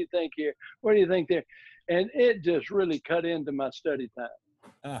 And what do you think here? What do you think there? And it just really cut into my study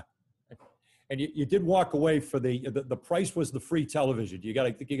time. And you did walk away for the price was the free television. You got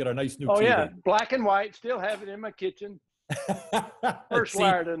a nice new TV. Oh yeah, black and white. Still have it in my kitchen. First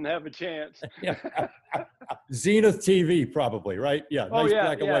Wire doesn't have a chance. Yeah. Zenith TV probably, right? Yeah. Oh nice yeah,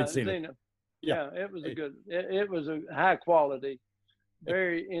 black and white Zenith. Yeah, it was it was a high quality,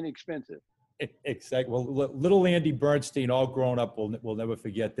 very inexpensive. Exactly. Well, little Andy Bernstein, all grown up, we'll never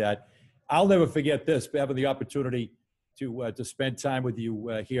forget that. I'll never forget this, having the opportunity to spend time with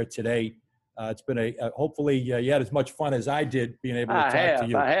you here today. It's been hopefully you had as much fun as I did being able to talk to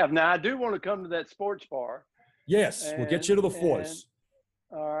you. I have. Now, I do want to come to that sports bar. Yes, we'll get you to the Fours.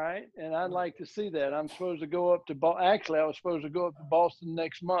 All right, and I'd like to see that. I'm supposed to go up to actually, I was supposed to go up to Boston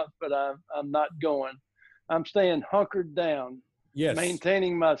next month, but I'm not going. I'm staying hunkered down. Yes.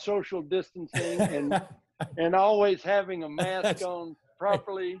 Maintaining my social distancing and always having a mask on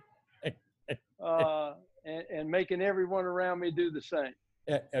properly, and making everyone around me do the same.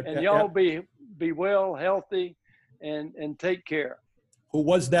 And y'all be well, healthy, and take care. Who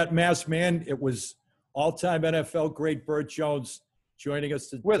was that masked man? It was all-time NFL great Bert Jones joining us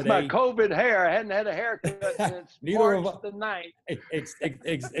today. With my COVID hair. I hadn't had a haircut since March the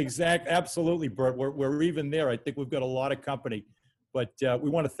 9th. Exact. Absolutely, Bert. We're even there. I think we've got a lot of company. But we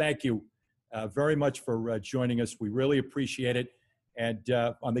want to thank you very much for joining us. We really appreciate it. And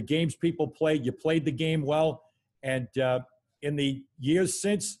on the games people play, you played the game well. And in the years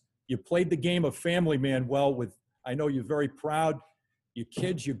since, you played the game of family man well with, I know you're very proud, your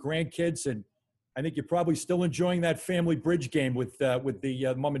kids, your grandkids, and I think you're probably still enjoying that family bridge game with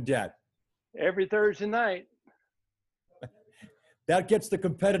the mom and dad. Every Thursday night. That gets the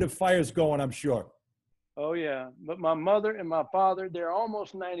competitive fires going, I'm sure. Oh, yeah. But my mother and my father, they're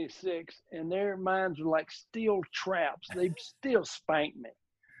almost 96, and their minds are like steel traps. They still spank me.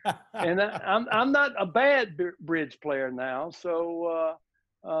 And I'm not a bad bridge player now. So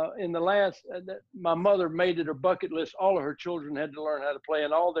in the last, my mother made it her bucket list. All of her children had to learn how to play,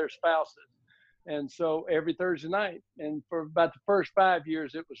 and all their spouses. And so every Thursday night, and for about the first 5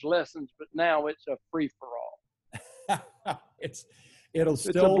 years, it was lessons, but now it's a free-for-all. It's a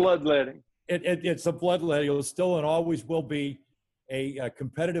bloodletting. It's a bloodletting. It'll still and always will be a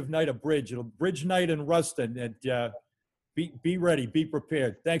competitive night of bridge. It'll bridge night in Ruston, and be ready, be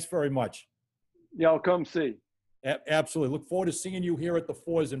prepared. Thanks very much. Y'all come see. Absolutely. Look forward to seeing you here at the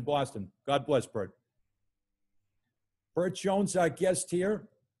Fours in Boston. God bless, Bert. Bert Jones, our guest here.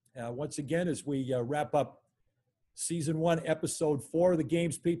 Once again, as we wrap up Season 1, Episode 4 of the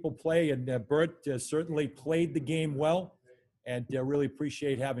Games People Play, and Bert certainly played the game well, and really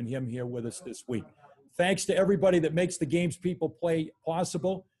appreciate having him here with us this week. Thanks to everybody that makes the Games People Play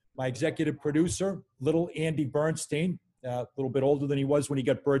possible. My executive producer, little Andy Bernstein, a little bit older than he was when he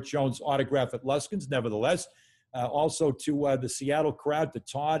got Bert Jones' autograph at Luskin's, nevertheless. Also to the Seattle crowd, to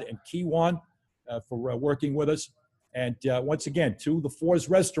Todd and Kiwan for working with us. And once again, to the Fours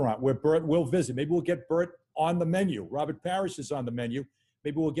restaurant where Bert will visit. Maybe we'll get Bert on the menu. Robert Parrish is on the menu.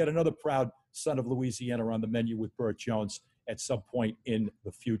 Maybe we'll get another proud son of Louisiana on the menu with Bert Jones at some point in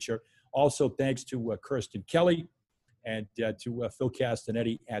the future. Also, thanks to Kirsten Kelly and to Phil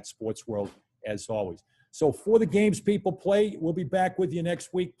Castanetti at Sports World, as always. So for the Games People Play, we'll be back with you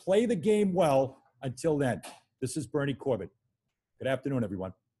next week. Play the game well. Until then, this is Bernie Corbett. Good afternoon,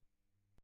 everyone.